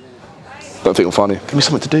 Don't think I'm funny. Give me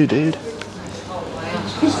something to do, dude.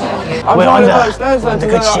 We're on the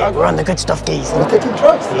good shit. We're on the good stuff, geez. We're taking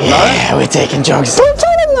drugs. Yeah, we're taking drugs. Don't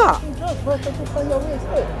tell him that.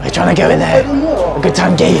 We're trying to go in there. A good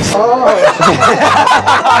time, geez. Bro,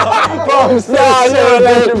 I'm so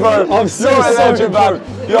legend, bro. I'm so legend, bro.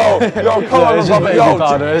 Yo, come on, brother. Yo,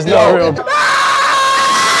 there's no real.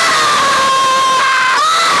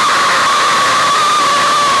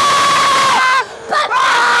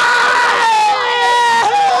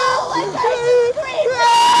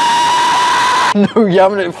 No, you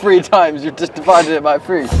haven't it 3 times, you've just divided it by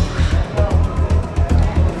 3. So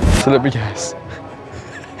let me guess.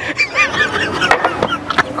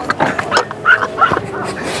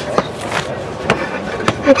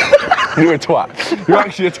 You're a twat. You're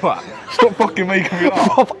actually a twat. Stop fucking making me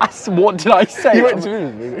laugh. What did I say? You went to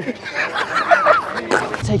me.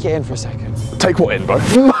 Take it in for a second. Take what in, bro?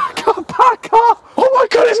 Macca Packer! Oh my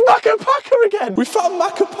God, it's Macca Packer again! We found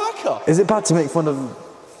Macca Packer! Is it bad to make fun of...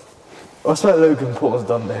 I swear Logan Paul's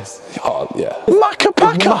done this. Oh, yeah. Macca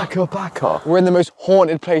Packer! Macca Packer. We're in the most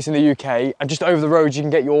haunted place in the UK, and just over the road you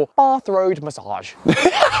can get your Bath Road massage.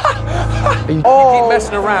 If you keep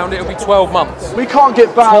messing around, it'll be 12 months. We can't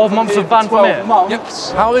get back. 12 months of ban from here? Yep.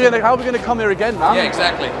 How are we gonna come here again, man? Yeah,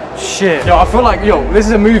 exactly. Shit. Yo, I feel like, this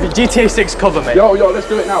is a movie. GTA 6 cover, mate. Yo, let's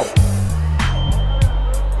do it now.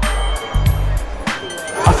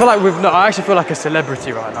 I feel like I actually feel like a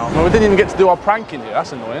celebrity right now. Well, we didn't even get to do our prank in here.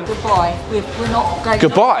 That's annoying. Goodbye. We're not going.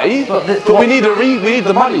 Goodbye? But we need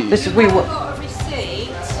the money. We've got a receipt.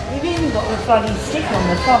 We've even got the bloody stick on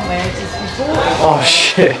the front where it is before. Oh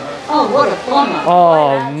shit. Oh, what a bummer.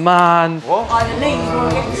 Oh, man. Either leave or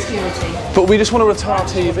get the security. But we just want to return our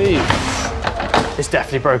TV. It's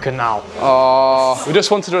definitely broken now. Oh, we just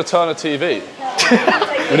wanted to return a TV.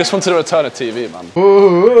 We just wanted to return a TV, man.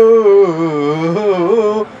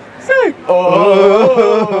 Sing.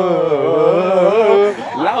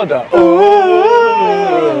 Louder.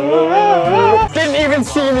 Didn't even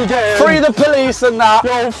see me get him. Free the police and that.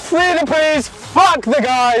 Yo, free the police. Fuck the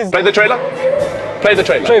guys. Play the trailer. Play the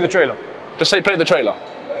trailer. Play the trailer. Just say play the trailer.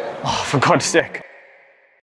 Oh, for God's sake.